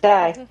back in the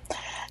day.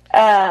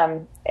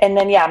 Mm-hmm. And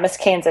then Miss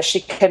Kansas, she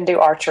couldn't do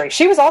archery.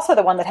 She was also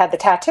the one that had the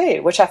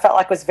tattoo, which I felt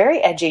like was very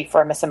edgy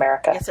for a Miss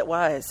America. Yes, it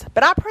was.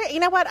 But you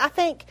know what? I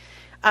think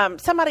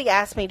somebody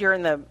asked me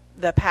during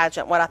the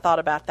pageant what I thought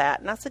about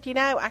that, and I said,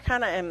 I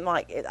kind of am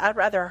like, I'd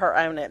rather her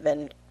own it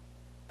than.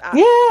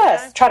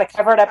 Try to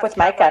cover it up with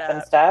makeup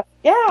and stuff.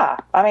 Yeah,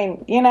 I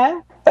mean,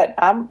 but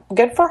I'm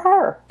good for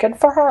her. Good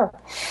for her.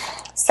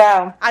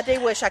 So I do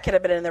wish I could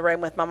have been in the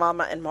room with my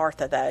mama and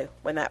Martha though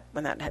when that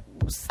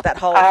was that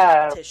whole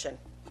competition.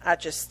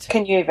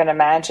 Can you even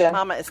imagine?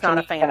 Mama is not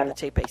a fan of the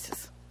two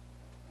pieces.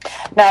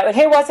 No, and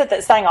who was it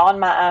that sang "On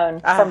My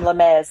Own" from Les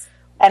Mis?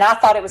 And I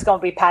thought it was going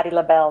to be Patti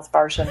LaBelle's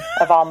version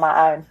of "On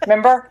My Own."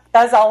 Remember?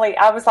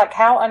 I was like,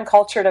 how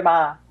uncultured am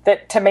I?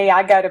 That to me,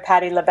 I go to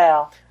Patti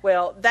LaBelle.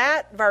 Well,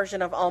 that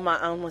version of "On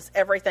My Own" was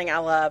everything I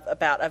love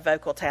about a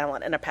vocal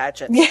talent in a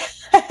pageant. Yeah.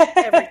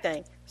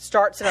 Everything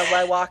starts in a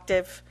low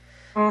octave.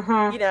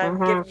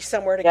 Mm-hmm, give you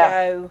somewhere to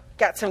go.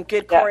 Got some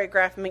good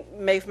choreographed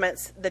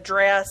movements. The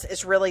dress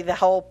is really the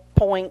whole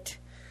point.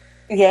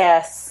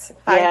 Yes.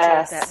 I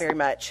enjoyed that very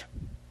much.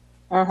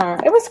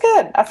 Mm-hmm. It was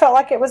good. I felt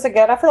like it was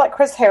I feel like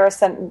Chris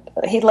Harrison,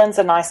 he lends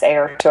a nice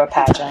air to a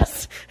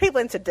pageant. He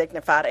lends a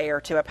dignified air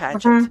to a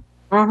pageant.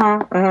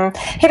 Mm-hmm.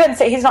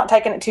 Mm-hmm. He's not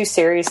taking it too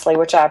seriously,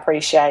 which I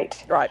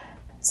appreciate. Right.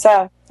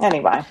 So,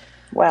 anyway,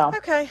 well.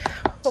 Okay.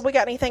 Well, we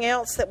got anything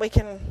else that we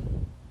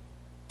can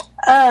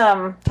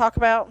talk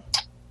about?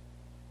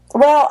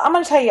 Well, I'm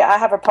going to tell you, I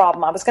have a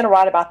problem. I was going to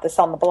write about this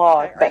on the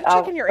blog. Are you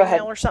checking your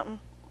email or something?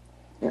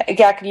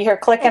 Yeah, can you hear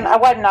clicking? I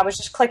wasn't. I was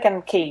just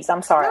clicking keys.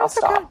 I'm sorry. No, I'll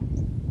stop.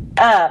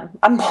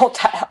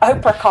 okay.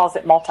 Oprah calls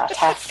it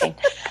multitasking.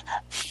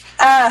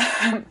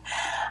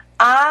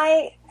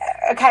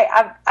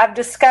 I've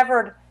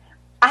discovered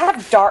I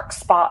have dark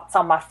spots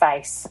on my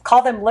face.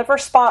 Call them liver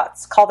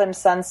spots, call them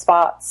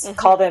sunspots,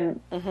 call them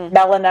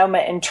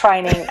melanoma in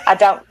training. I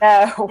don't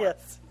know.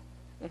 Yes.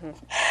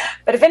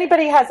 But if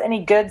anybody has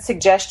any good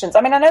suggestions,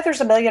 I mean, I know there's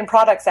a million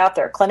products out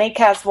there. Clinique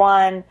has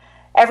one.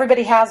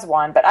 Everybody has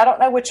one, but I don't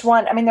know which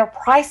one. I mean, they're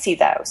pricey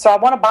though, so I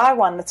want to buy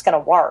one that's going to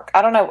work.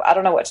 I don't know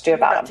what to do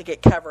about them. To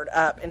get covered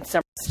up in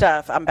some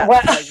stuff. I'm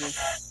about to tell you,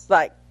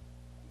 like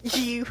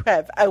you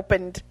have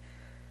opened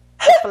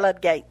the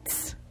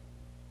floodgates.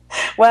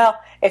 Well,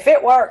 if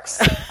it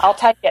works, I'll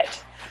take it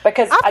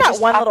because I've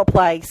got one little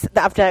place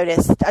that I've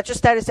noticed. I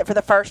just noticed it for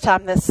the first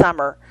time this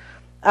summer.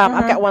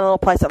 I've got one little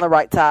place on the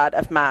right side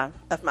of my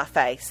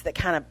face that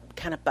kind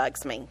of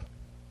bugs me.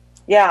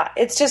 Yeah,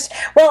 it's just,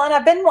 and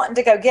I've been wanting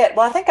to go get,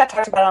 I think I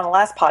talked about it on the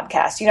last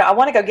podcast. You know, I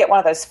want to go get one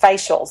of those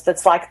facials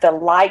that's like the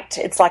light,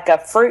 it's like a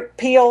fruit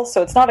peel,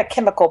 so it's not a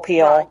chemical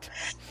peel. Right.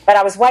 But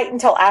I was waiting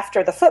until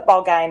after the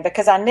football game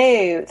because I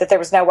knew that there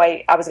was no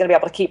way I was going to be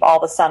able to keep all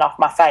the sun off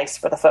my face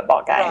for the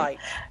football game. Right.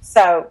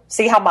 So,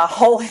 see how my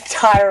whole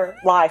entire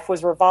life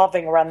was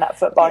revolving around that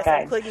football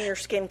game. Including your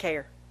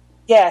skincare.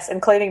 Yes,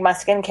 including my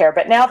skincare.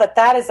 But now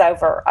that is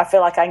over, I feel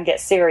like I can get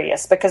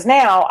serious because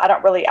now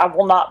I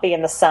will not be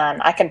in the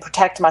sun. I can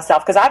protect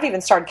myself because I've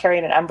even started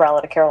carrying an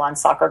umbrella to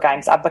Caroline's soccer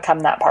games. I've become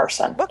that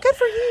person. Well, good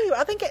for you.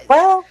 I think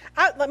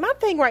my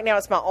thing right now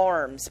is my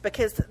arms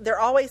because they're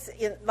always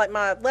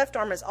my left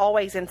arm is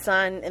always in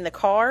sun in the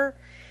car.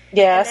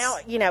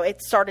 Yes. And now,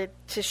 it started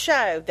to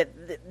show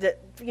that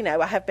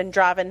I have been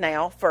driving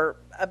now for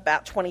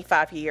about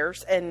 25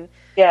 years and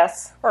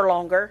yes, or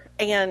longer,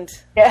 and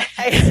that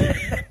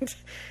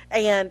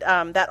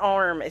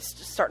arm is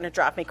just starting to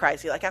drive me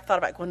crazy. Like I thought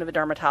about going to the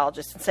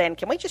dermatologist and saying,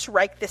 "Can we just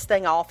rake this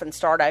thing off and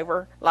start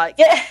over?" Like,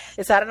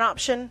 is that an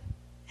option?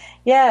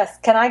 Yes.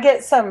 Can I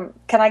get some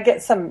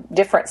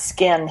different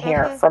skin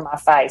here for my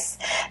face?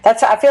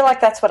 I feel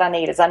like that's what I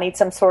need. I need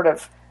some sort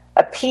of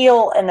a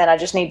peel, and then I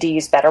just need to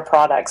use better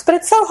products. But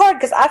it's so hard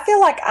because I feel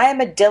like I am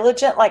a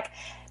diligent,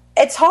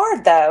 it's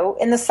hard though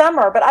in the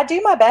summer, but I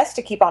do my best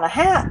to keep on a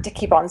hat, to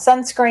keep on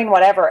sunscreen,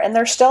 whatever, and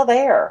they're still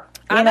there.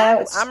 You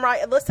know, I'm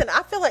right. Listen,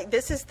 I feel like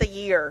this is the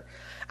year.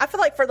 I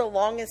feel like for the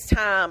longest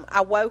time,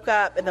 I woke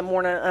up in the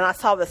morning and I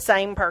saw the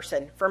same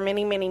person for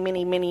many, many,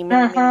 many, many,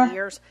 many, many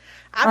years.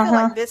 I feel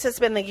like this has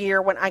been the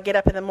year when I get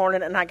up in the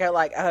morning and I go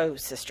like, "Oh,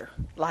 sister,"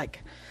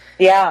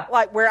 yeah.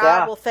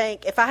 I will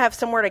think if I have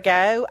somewhere to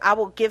go, I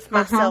will give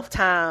myself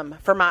time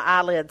for my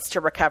eyelids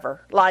to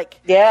recover.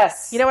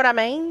 Yes. You know what I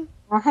mean?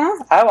 Oh,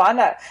 I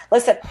know.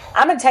 Listen,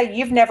 I'm going to tell you,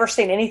 you've never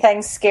seen anything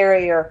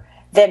scarier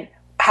than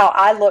how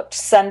I looked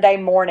Sunday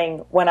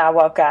morning when I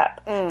woke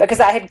up because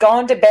I had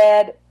gone to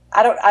bed.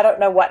 I don't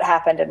know what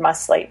happened in my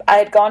sleep. I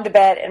had gone to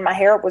bed and my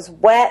hair was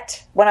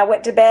wet when I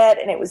went to bed,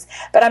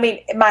 but I mean,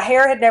 my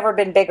hair had never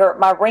been bigger.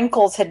 My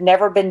wrinkles had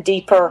never been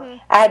deeper.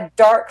 I had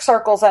dark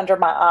circles under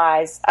my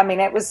eyes. I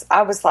mean, I was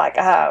like,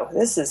 oh,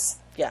 this is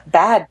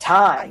bad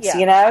times,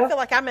 you know? I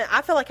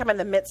feel like I'm in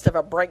the midst of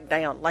a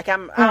breakdown. Like I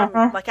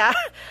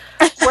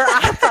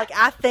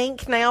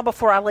think now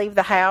before I leave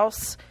the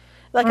house.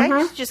 I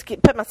used to just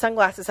put my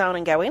sunglasses on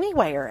and go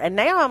anywhere. And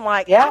now I'm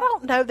like, I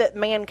don't know that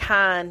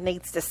mankind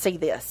needs to see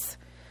this.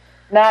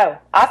 No,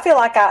 I feel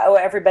like I owe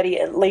everybody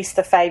at least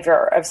the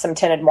favor of some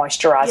tinted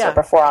moisturizer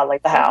before I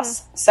leave the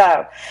house.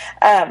 So,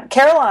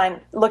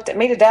 Caroline looked at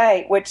me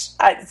today,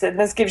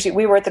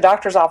 we were at the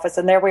doctor's office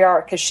and there we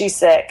are because she's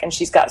sick and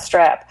she's got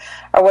strep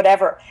or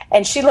whatever.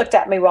 And she looked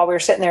at me while we were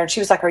sitting there and she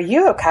was like, "Are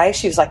you okay?"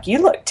 She was like, "You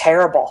look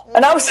terrible."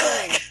 And I was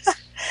like,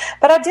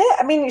 but I did.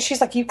 I mean, she's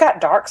like, "You've got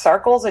dark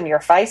circles and your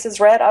face is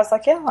red." I was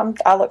like, "Yeah,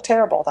 I look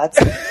terrible. That's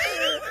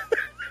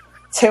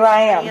who I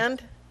am."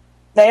 And?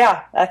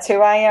 Yeah, that's who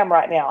I am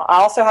right now.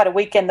 I also had a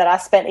weekend that I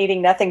spent eating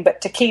nothing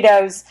but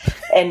taquitos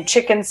and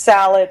chicken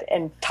salad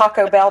and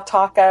Taco Bell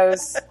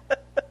tacos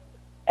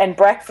and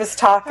breakfast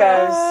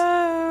tacos.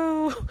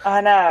 Oh,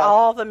 I know.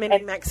 All the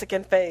many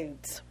Mexican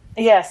foods.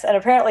 Yes, and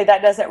apparently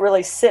that doesn't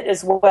really sit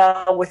as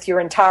well with your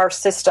entire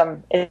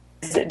system as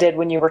it did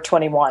when you were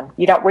 21.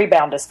 You don't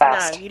rebound as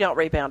fast. No, you don't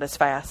rebound as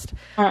fast.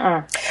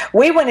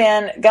 We went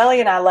in, Gully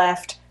and I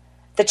left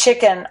the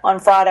chicken on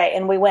Friday,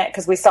 and we went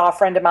because we saw a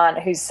friend of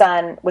mine whose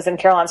son was in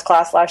Caroline's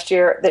class last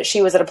year, that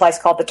she was at a place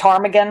called the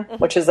Ptarmigan,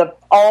 which is an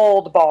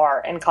old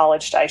bar in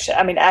College Station.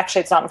 I mean,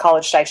 actually, it's not in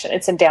College Station.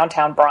 It's in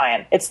downtown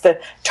Bryan. It's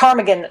the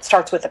Ptarmigan that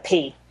starts with a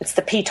P. It's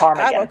the P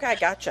Ptarmigan. Oh, okay,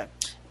 gotcha.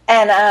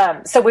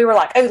 And so we were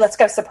like, "Oh, let's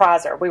go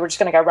surprise her." We were just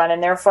going to go run in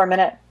there for a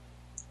minute.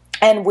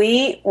 And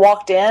we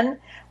walked in.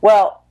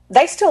 Well,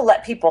 they still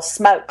let people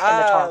smoke in the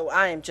Ptarmigan. Oh,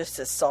 I am just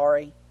as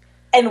sorry.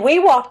 And we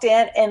walked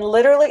in, and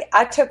literally,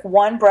 I took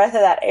one breath of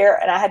that air,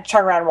 and I had to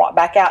turn around and walk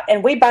back out.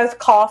 And we both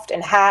coughed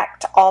and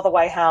hacked all the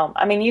way home.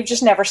 I mean, you've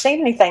just never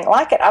seen anything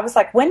like it. I was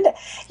like,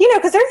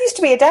 because there used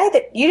to be a day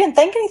that you didn't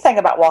think anything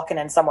about walking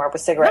in somewhere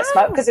with cigarette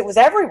smoke because it was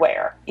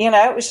everywhere.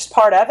 It was just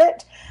part of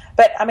it.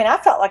 But I mean, I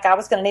felt like I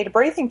was going to need a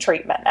breathing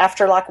treatment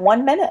after like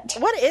 1 minute.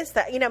 What is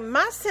that?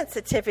 My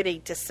sensitivity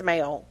to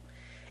smell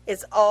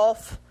is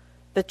off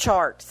the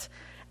charts.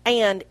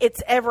 And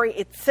it's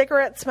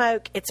cigarette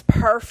smoke, it's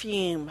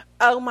perfume.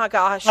 Oh my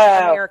gosh,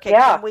 America,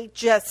 can we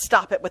just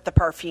stop it with the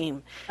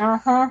perfume?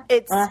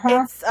 It's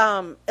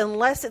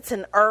unless it's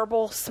an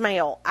herbal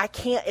smell, I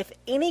can't. If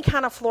any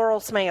kind of floral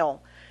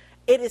smell,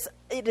 it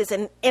is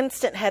an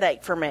instant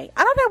headache for me.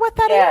 I don't know what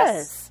that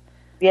is.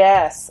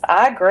 Yes,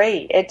 I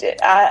agree.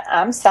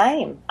 I'm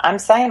same. I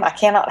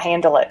cannot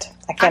handle it.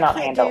 I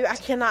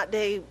cannot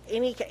do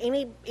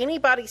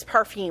anybody's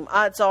perfume.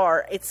 Odds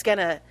are it's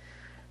gonna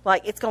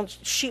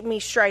shoot me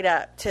straight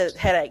up to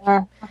headache.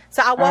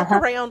 So I walk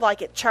around,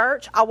 like at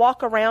church, I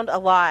walk around a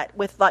lot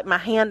with like my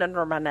hand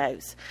under my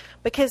nose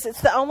because it's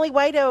the only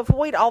way to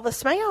avoid all the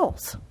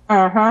smells.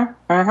 I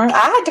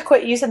had to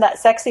quit using that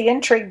Sexy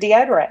Intrigue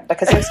deodorant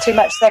because it was too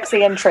much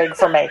Sexy Intrigue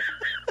for me.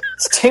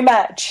 It's too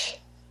much.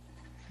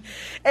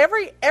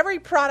 Every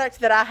product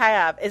that I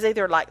have is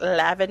either like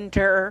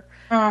lavender,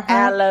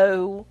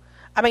 aloe.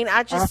 I mean,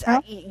 I just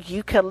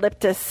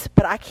eucalyptus,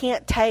 but I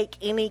can't take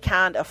any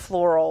kind of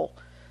floral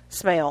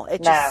smell.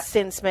 It just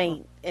sends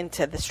me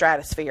into the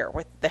stratosphere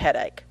with the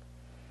headache.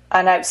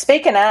 I know.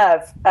 Speaking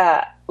of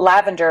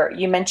lavender,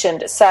 you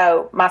mentioned,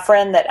 so my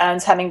friend that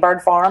owns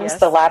Hummingbird Farms,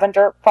 the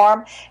lavender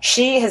farm,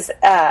 she is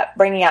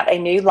bringing out a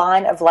new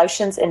line of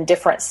lotions in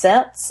different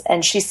scents,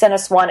 and she sent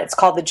us one. It's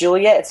called the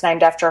Julia. It's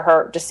named after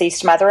her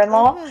deceased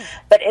mother-in-law,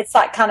 but it's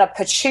like kind of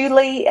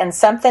patchouli and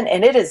something,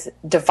 and it is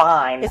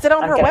divine. Is it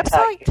on her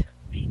website?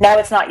 No,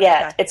 it's not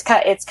yet.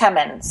 Okay. It's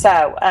coming.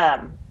 So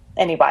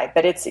anyway,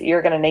 but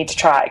you're going to need to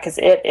try it because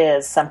it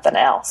is something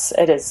else.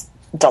 It is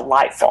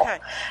delightful. Okay,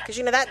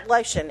 because that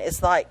lotion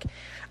is like,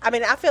 I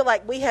mean, I feel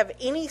like we have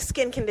any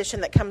skin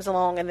condition that comes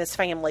along in this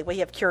family, we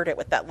have cured it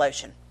with that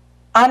lotion.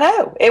 I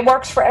know. It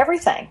works for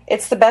everything.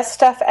 It's the best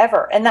stuff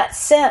ever. And that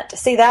scent,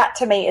 see, that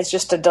to me is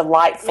just a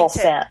delightful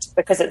scent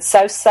because it's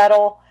so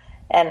subtle,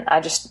 and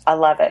I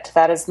love it.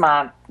 That is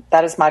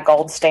my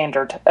gold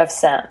standard of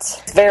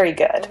scents. It's very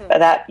good.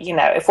 That,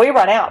 if we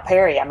run out,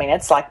 Perry, I mean,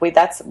 it's like we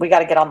got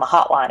to get on the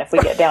hotline if we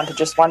get down to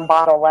just one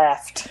bottle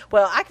left.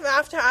 Well,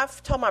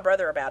 I've told my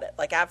brother about it.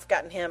 Like, I've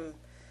gotten him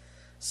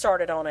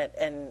started on it,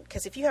 and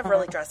because if you have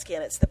really dry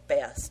skin, it's the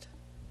best.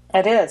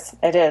 It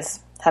is.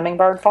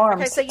 Hummingbird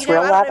Farms. Okay,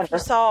 so I don't know if you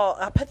saw,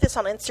 I put this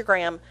on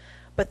Instagram,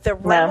 but the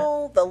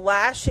Rimmel, the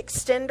lash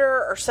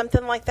extender or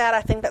something like that,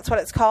 I think that's what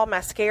it's called,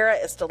 mascara,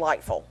 is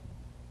delightful.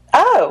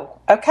 Oh,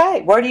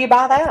 okay. Where do you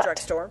buy that? At the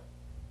drugstore.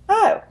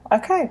 Oh,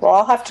 okay. Well,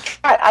 I'll have to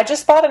try it. I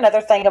just bought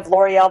another thing of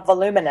L'Oreal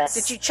Voluminous.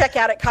 Did you check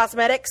out at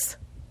Cosmetics?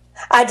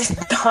 I did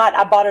not.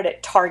 I bought it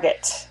at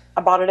Target.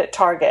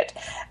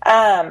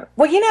 Well,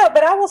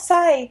 but I will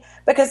say,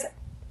 because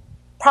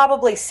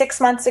probably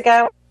 6 months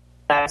ago,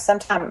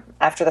 sometime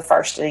after the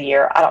first of the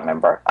year, I don't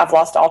remember. I've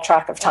lost all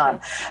track of time.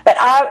 But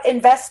I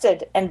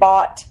invested and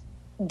bought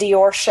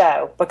Dior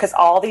Show because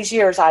all these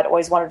years I'd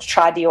always wanted to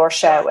try Dior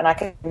Show, and I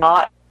could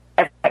not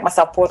make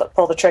myself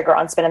pull the trigger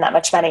on spending that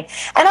much money.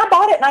 And I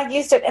bought it and I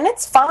used it, and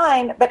it's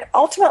fine. But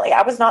ultimately,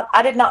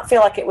 I did not feel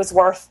like it was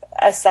worth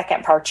a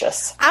second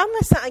purchase.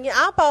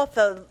 I bought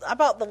the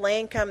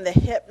Lancome, the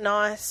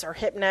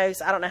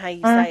Hypnose. I don't know how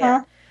you say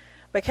it,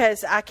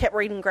 because I kept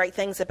reading great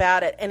things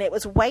about it, and it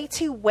was way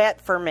too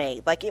wet for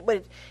me. Like it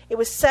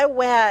was so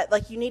wet.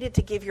 Like you needed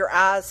to give your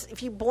eyes,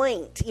 if you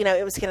blinked,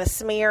 it was going to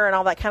smear and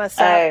all that kind of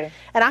stuff. Oh,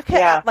 and I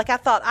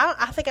thought,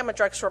 I think I'm a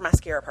drugstore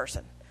mascara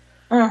person.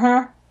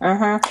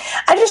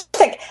 I just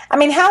think,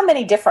 how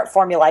many different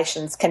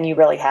formulations can you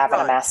really have in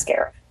a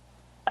mascara?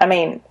 I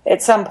mean,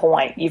 at some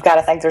point, you've got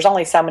to think there's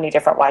only so many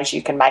different ways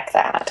you can make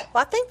that.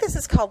 Well, I think this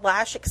is called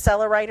Lash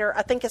Accelerator.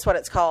 I think is what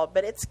it's called,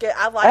 but it's good.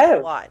 I like it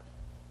a lot.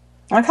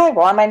 Okay,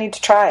 well, I may need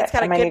to try it. It's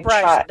got a good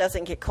brush that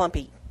doesn't get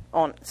clumpy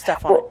on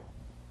stuff on it.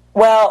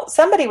 Well,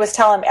 somebody was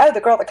telling me,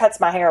 the girl that cuts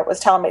my hair was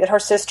telling me that her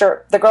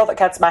sister, the girl that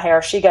cuts my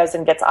hair, she goes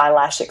and gets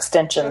eyelash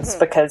extensions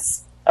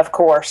because, of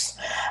course,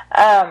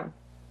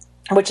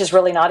 which is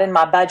really not in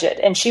my budget.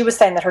 And she was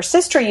saying that her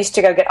sister used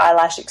to go get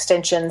eyelash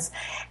extensions,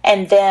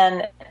 and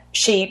then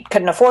she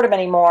couldn't afford them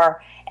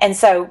anymore. And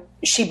so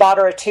she bought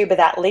her a tube of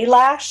that Lee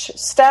Lash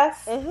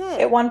stuff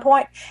at one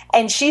point.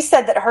 And she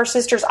said that her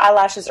sister's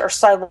eyelashes are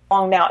so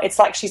long now, it's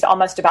like she's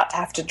almost about to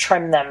have to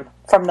trim them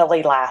from the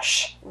Lee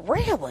Lash.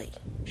 Really?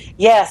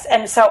 Yes.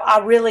 And so I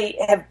really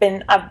have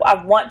been,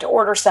 I want to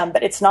order some,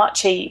 but it's not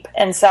cheap.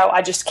 And so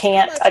I just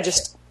can't,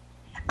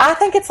 I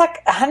think it's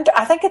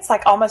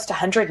like almost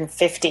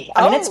 $150.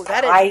 I mean, it's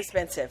that is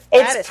expensive.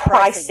 It's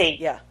pricey.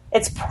 Yeah.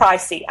 It's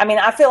pricey. I mean,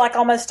 I feel like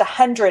almost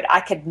 $100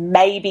 I could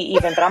maybe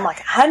even, but I'm like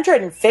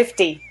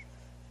 $150.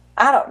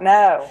 I don't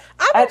know.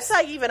 I would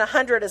say even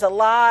 $100 is a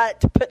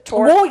lot to put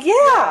towards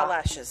your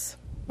eyelashes.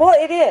 Well,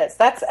 it is.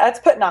 That's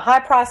putting a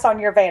high price on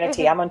your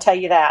vanity. I'm going to tell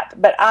you that.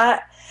 But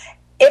but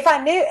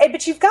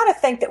you've got to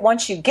think that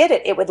once you get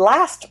it, it would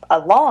last a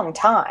long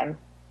time.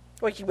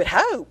 Well, you would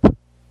hope.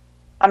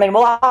 I mean,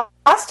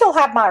 I still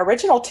have my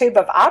original tube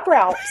of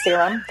eyebrow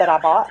serum that I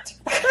bought.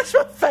 That's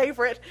my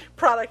favorite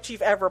product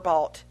you've ever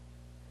bought.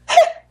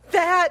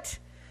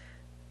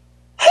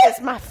 That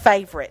is my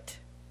favorite.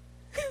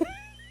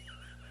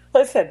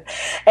 Listen,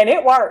 and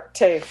it worked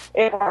too.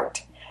 It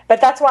worked.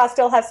 But that's why I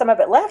still have some of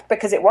it left,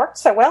 because it worked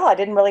so well I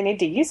didn't really need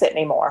to use it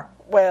anymore.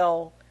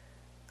 Well,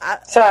 I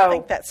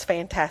think that's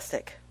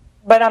fantastic.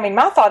 But, I mean,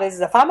 my thought is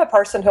if I'm a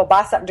person who'll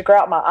buy something to grow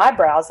out my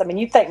eyebrows, I mean,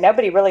 you'd think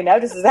nobody really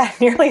notices that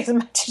nearly as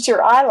much as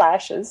your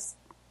eyelashes.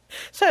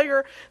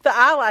 So the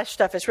eyelash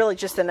stuff is really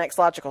just the next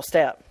logical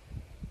step.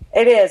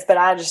 It is, but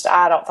I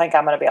don't think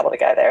I'm going to be able to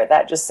go there.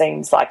 That just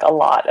seems like a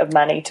lot of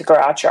money to grow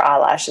out your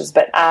eyelashes.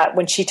 But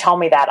when she told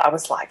me that, I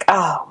was like,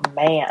 oh,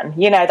 man.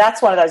 You know,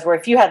 that's one of those where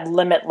if you had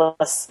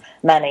limitless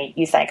money,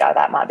 you think, oh,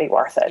 that might be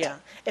worth it. Yeah.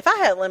 If I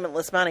had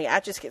limitless money,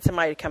 I'd just get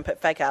somebody to come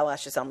put fake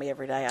eyelashes on me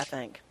every day, I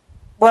think.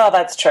 Well,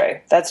 that's true.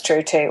 That's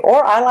true, too.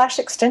 Or eyelash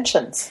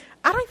extensions.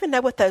 I don't even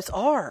know what those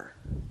are.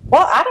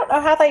 Well, I don't know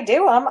how they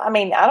do them. I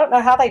mean, I don't know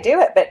how they do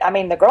it. But, I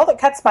mean, the girl that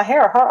cuts my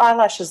hair, her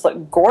eyelashes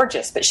look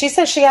gorgeous. But she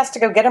says she has to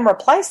go get them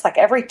replaced like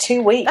every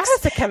 2 weeks. That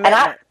is a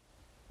commitment.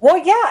 Well,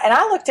 yeah, and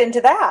I looked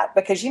into that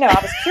because, you know, I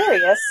was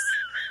curious.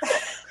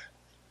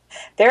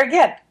 There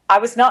again, I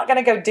was not going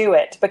to go do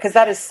it because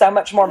that is so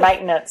much more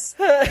maintenance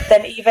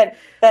than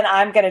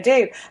I'm going to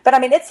do. But, I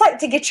mean, it's like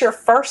to get your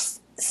first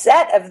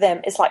set of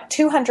them is like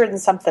 $200 and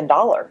something.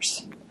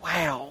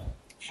 Wow.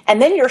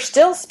 And then you're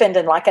still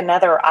spending like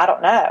another, I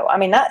don't know. I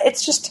mean,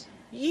 it's just,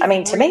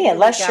 to me,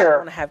 unless you're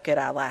want to have good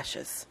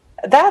eyelashes.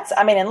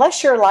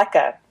 Unless you're like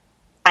a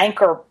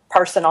anchor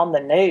person on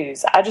the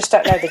news, I just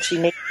don't know that you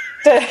need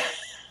to.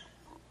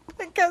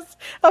 Because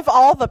of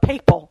all the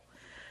people,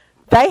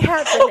 they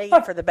have the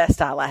need for the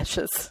best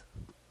eyelashes.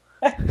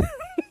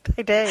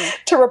 They do.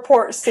 To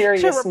report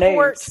serious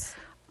news.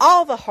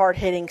 All the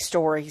hard-hitting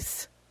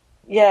stories.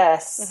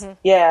 Yes,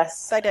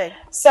 yes. They do.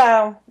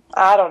 So,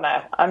 I don't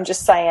know. I'm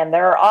just saying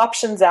there are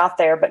options out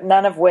there, but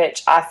none of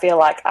which I feel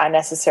like I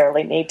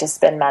necessarily need to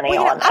spend money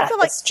on at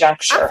this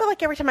juncture. I feel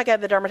like every time I go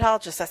to the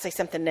dermatologist, I see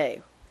something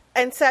new.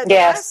 And so the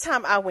last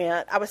time I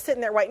went, I was sitting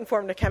there waiting for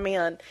him to come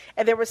in,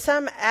 and there was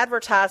some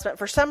advertisement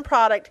for some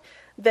product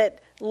that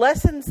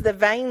lessens the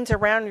veins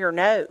around your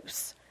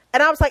nose.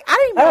 And I was like, I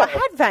didn't even know I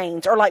had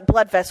veins or like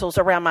blood vessels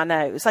around my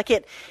nose. Like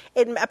it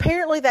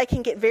apparently they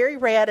can get very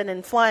red and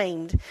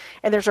inflamed,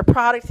 and there's a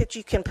product that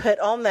you can put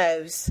on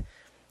those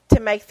to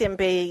make them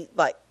be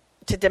like,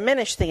 to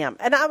diminish them.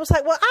 And I was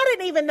like, well, I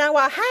didn't even know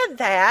I had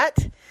that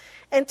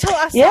until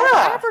I saw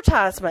the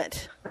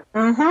advertisement.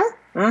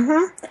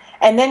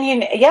 And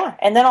then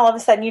and then all of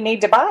a sudden you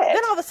need to buy it.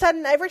 Then all of a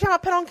sudden, every time I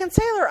put on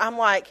concealer, I'm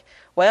like,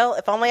 well,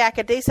 if only I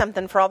could do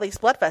something for all these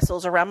blood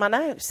vessels around my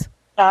nose.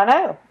 I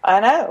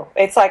know.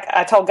 It's like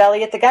I told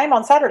Gully at the game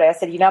on Saturday, I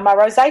said, my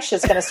rosacea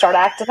is going to start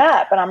acting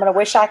up, and I'm going to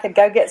wish I could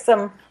go get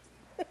some.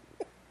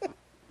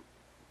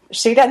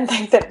 She doesn't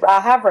think that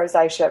I have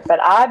rosacea, but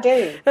I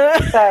do.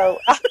 So,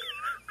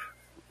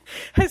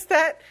 has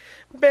that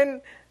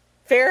been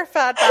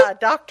verified by a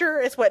doctor?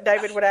 Is what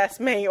David would ask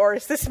me, or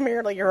is this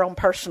merely your own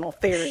personal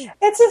theory?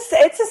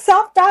 It's a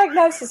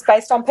self-diagnosis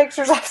based on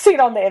pictures I've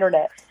seen on the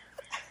internet.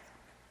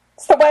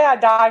 It's the way I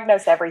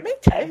diagnose everything.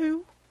 Me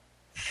too.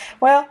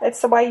 Well, it's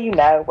the way you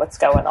know what's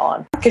going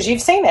on because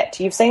you've seen it.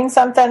 You've seen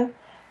something,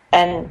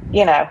 and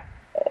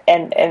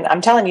and I'm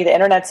telling you, the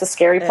internet's a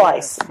scary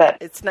place. But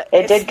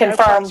it did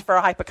confirm for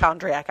a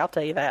hypochondriac. I'll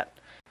tell you that.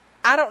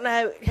 I don't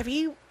know.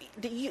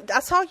 I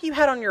saw you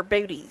had on your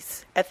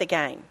booties at the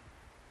game.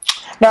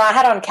 No, I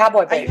had on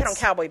cowboy boots. Oh, you had on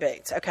cowboy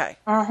boots. Okay.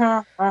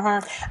 I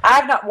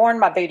have not worn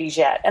my booties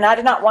yet, and I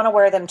did not want to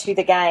wear them to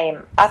the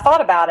game. I thought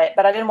about it,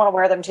 but I didn't want to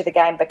wear them to the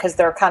game because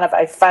they're kind of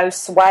a faux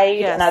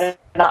suede, and I did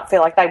not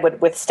feel like they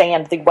would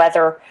withstand the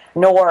weather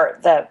nor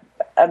the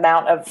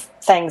amount of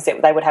things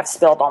that they would have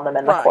spilled on them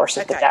in the course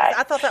of the day.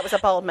 I thought that was a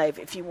bold move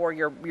if you wore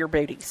your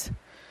booties.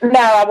 No,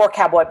 I wore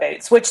cowboy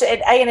boots, which at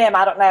A&M,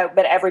 I don't know,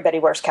 but everybody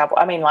wears cowboy.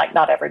 I mean, like,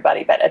 not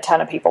everybody, but a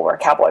ton of people wear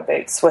cowboy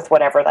boots with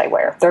whatever they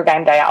wear, their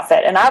game day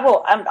outfit. And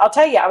I'll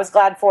tell you, I was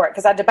glad for it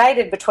because I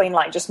debated between,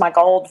 like, just my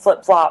gold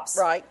flip-flops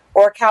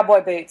or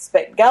cowboy boots.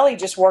 But Gully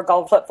just wore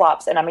gold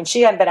flip-flops. And, I mean,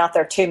 she hadn't been out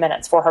there 2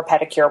 minutes before her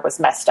pedicure was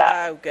messed up.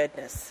 Oh,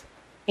 goodness.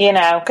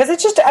 Because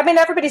it's just, I mean,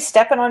 everybody's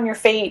stepping on your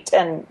feet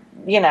and,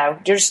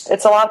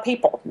 it's a lot of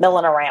people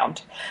milling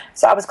around.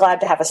 So I was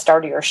glad to have a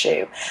sturdier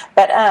shoe.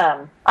 But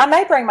I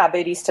may bring my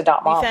booties to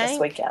Dot Mom this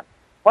weekend.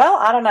 Well,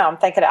 I don't know. I'm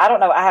thinking, I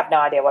don't know. I have no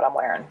idea what I'm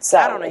wearing. So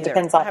I don't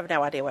either. I have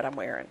no idea what I'm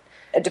wearing.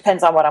 It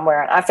depends on what I'm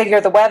wearing. I figure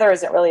the weather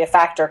isn't really a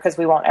factor because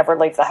we won't ever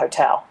leave the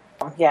hotel.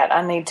 Yet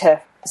I need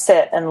to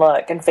sit and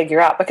look and figure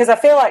out because I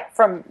feel like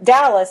from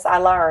Dallas I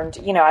learned,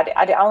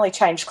 I only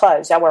change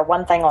clothes. I wear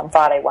one thing on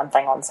Friday, one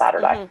thing on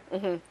Saturday.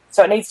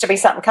 So it needs to be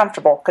something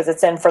comfortable because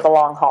it's in for the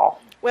long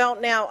haul. Well,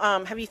 now,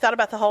 have you thought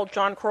about the whole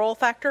John Kroll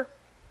factor?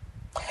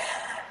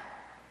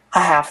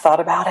 I have thought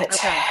about it.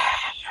 Okay.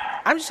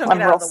 I'm just going to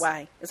get out of the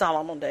way. Is all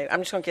I'm going to do.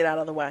 I'm just going to get out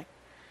of the way.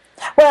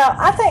 Well,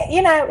 I think,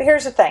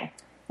 here's the thing.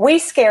 We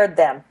scared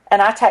them, and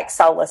I take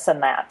solace in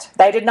that.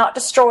 They did not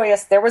destroy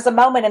us. There was a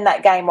moment in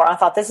that game where I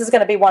thought this is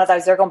going to be one of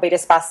those, they're going to beat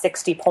us by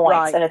 60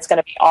 points, and it's going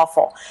to be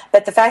awful.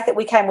 But the fact that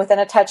we came within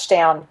a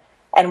touchdown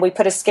and we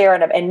put a scare in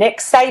them, and Nick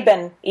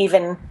Saban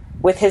even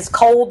with his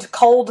cold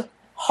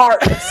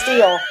heart of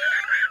steel,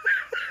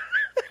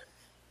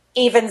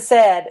 even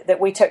said that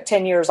we took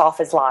 10 years off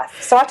his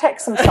life. So I take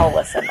some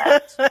solace in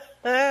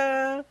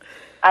that.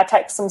 I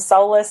take some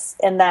solace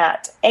in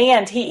that.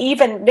 And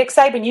Nick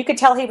Saban, you could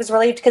tell he was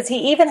relieved because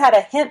he even had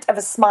a hint of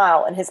a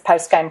smile in his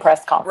post-game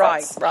press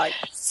conference. Right.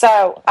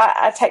 So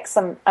I take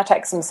some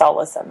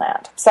solace in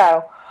that.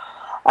 So,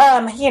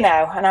 and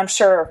I'm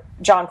sure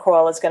John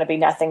Coyle is going to be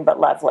nothing but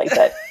lovely,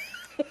 but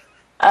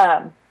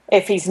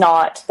if he's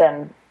not,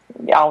 then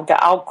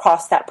I'll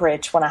cross that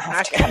bridge when I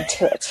have to come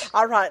to it.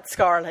 All right,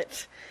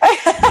 Scarlett.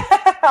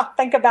 I'll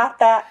think about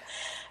that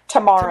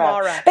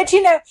tomorrow. But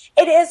it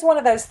is one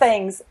of those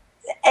things.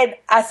 And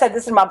I said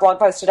this in my blog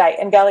post today,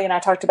 and Gully and I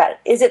talked about it,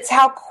 it's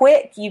how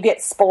quick you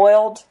get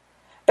spoiled.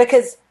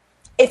 Because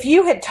if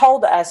you had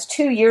told us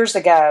 2 years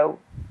ago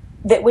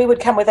that we would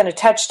come within a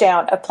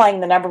touchdown of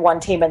playing the number one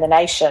team in the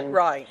nation,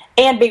 right,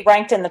 and be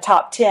ranked in the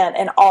top 10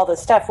 and all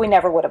this stuff, we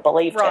never would have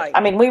believed it. I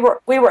mean, we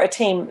were a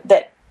team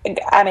that,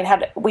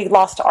 we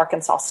lost to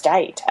Arkansas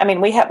State. I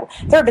mean, there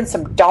have been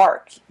some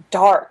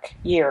dark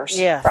years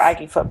for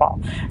Aggie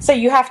football. So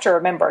you have to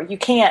remember, you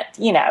can't,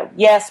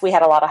 yes, we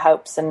had a lot of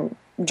hopes and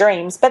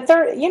dreams, but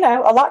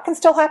a lot can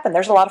still happen.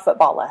 There's a lot of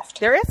football left.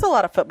 There is a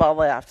lot of football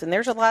left, and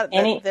there's a lot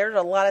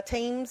of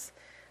teams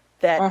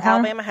that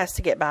Alabama has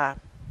to get by.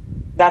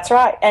 That's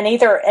right. And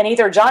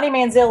either Johnny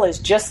Manziel is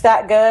just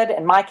that good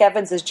and Mike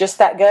Evans is just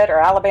that good, or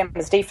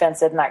Alabama's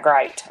defense isn't that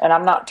great. And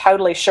I'm not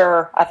totally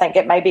sure. I think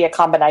it may be a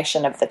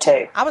combination of the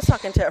two. I was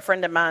talking to a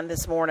friend of mine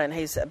this morning.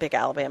 He's a big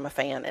Alabama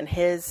fan, and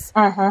he's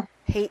a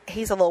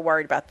little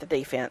worried about the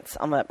defense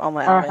on the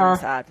Alabama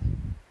side.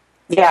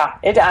 Yeah,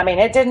 it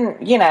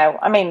didn't,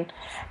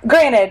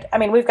 granted,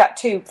 we've got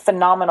two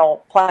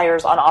phenomenal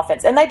players on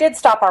offense, and they did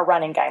stop our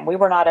running game. We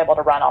were not able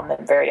to run on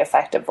them very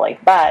effectively,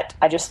 but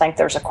I just think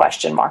there's a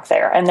question mark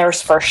there, and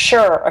there's for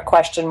sure a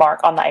question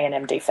mark on the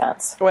A&M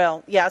defense.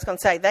 Well, yeah, I was going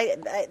to say,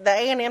 the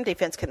A&M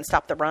defense couldn't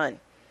stop the run.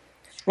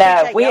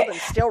 No, Yeldon's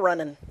still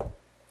running.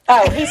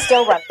 Oh, he's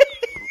still running.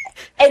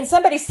 And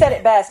somebody said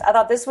it best. I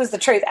thought this was the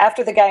truth.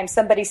 After the game,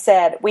 somebody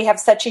said, we have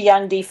such a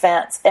young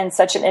defense and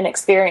such an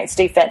inexperienced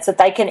defense that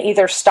they can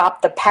either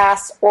stop the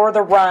pass or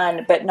the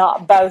run, but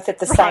not both at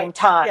the same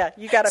time. Yeah,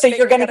 you got to. So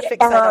you're going to get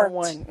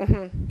burned.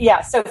 Mm-hmm.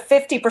 Yeah, so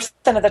 50%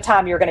 of the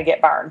time you're going to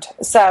get burned.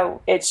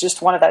 So it's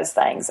just one of those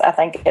things. I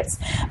think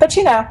but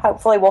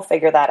hopefully we'll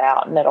figure that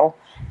out and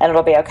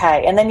it'll be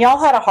okay. And then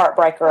y'all had a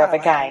heartbreaker of a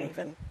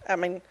game. I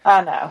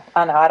know.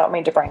 I don't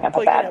mean to bring up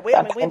a bad. We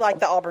like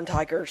the Auburn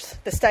Tigers,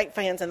 the state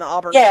fans and the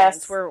Auburn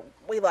fans.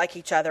 We like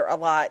each other a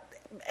lot,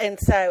 and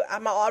so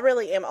I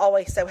really am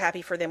always so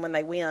happy for them when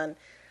they win.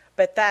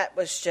 But that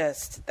was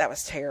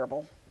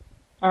terrible.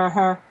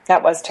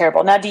 That was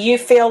terrible. Now, do you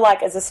feel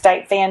like, as a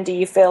state fan,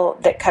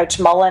 that Coach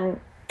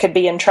Mullen could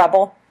be in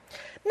trouble?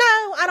 No,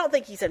 I don't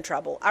think he's in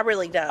trouble. I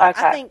really don't.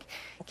 Okay. I think,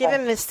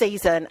 given this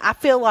season, I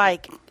feel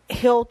like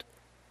he'll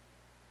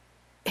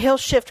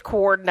shift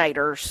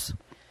coordinators.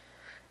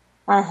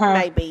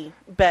 Maybe,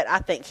 but I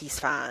think he's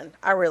fine.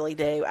 I really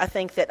do. I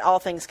think that all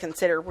things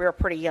considered, we're a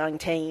pretty young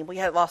team. We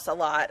had lost a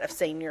lot of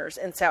seniors,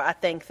 and so I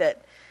think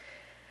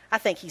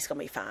he's going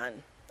to be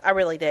fine. I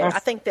really do. I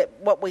think that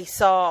what we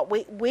saw,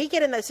 we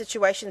get in those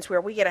situations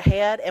where we get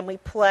ahead and we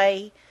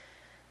play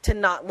to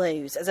not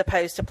lose as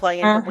opposed to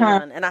playing to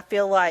win. And I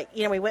feel like,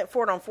 we went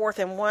for it on 4th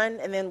and 1,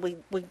 and then we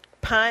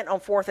punt on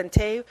 4th and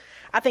 2.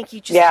 I think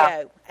you just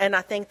go, and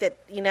I think that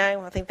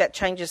that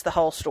changes the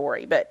whole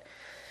story. But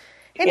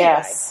anyway.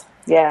 Yes.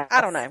 Yeah. I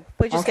don't know.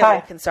 We just get a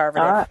little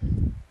conservative.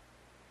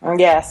 Right.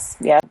 Yes.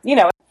 Yeah.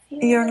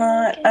 You're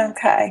not?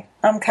 Okay.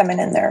 I'm coming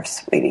in there,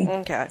 sweetie.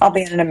 Okay. I'll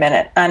be in a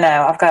minute. I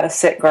know. I've got a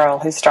sick girl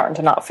who's starting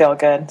to not feel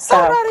good. So.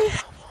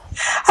 Alrighty.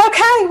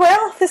 Okay.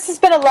 Well, this has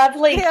been a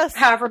lovely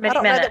however many minutes.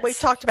 I don't know that we've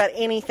talked about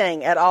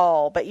anything at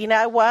all, but you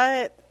know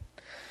what?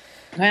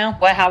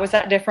 Well, how is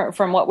that different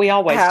from what we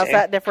always do? How's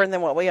that different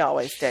than what we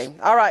always do?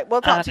 All right. We'll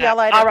talk to y'all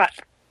later. All right.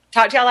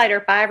 Talk to y'all later.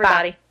 Bye,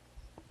 everybody.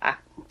 Bye.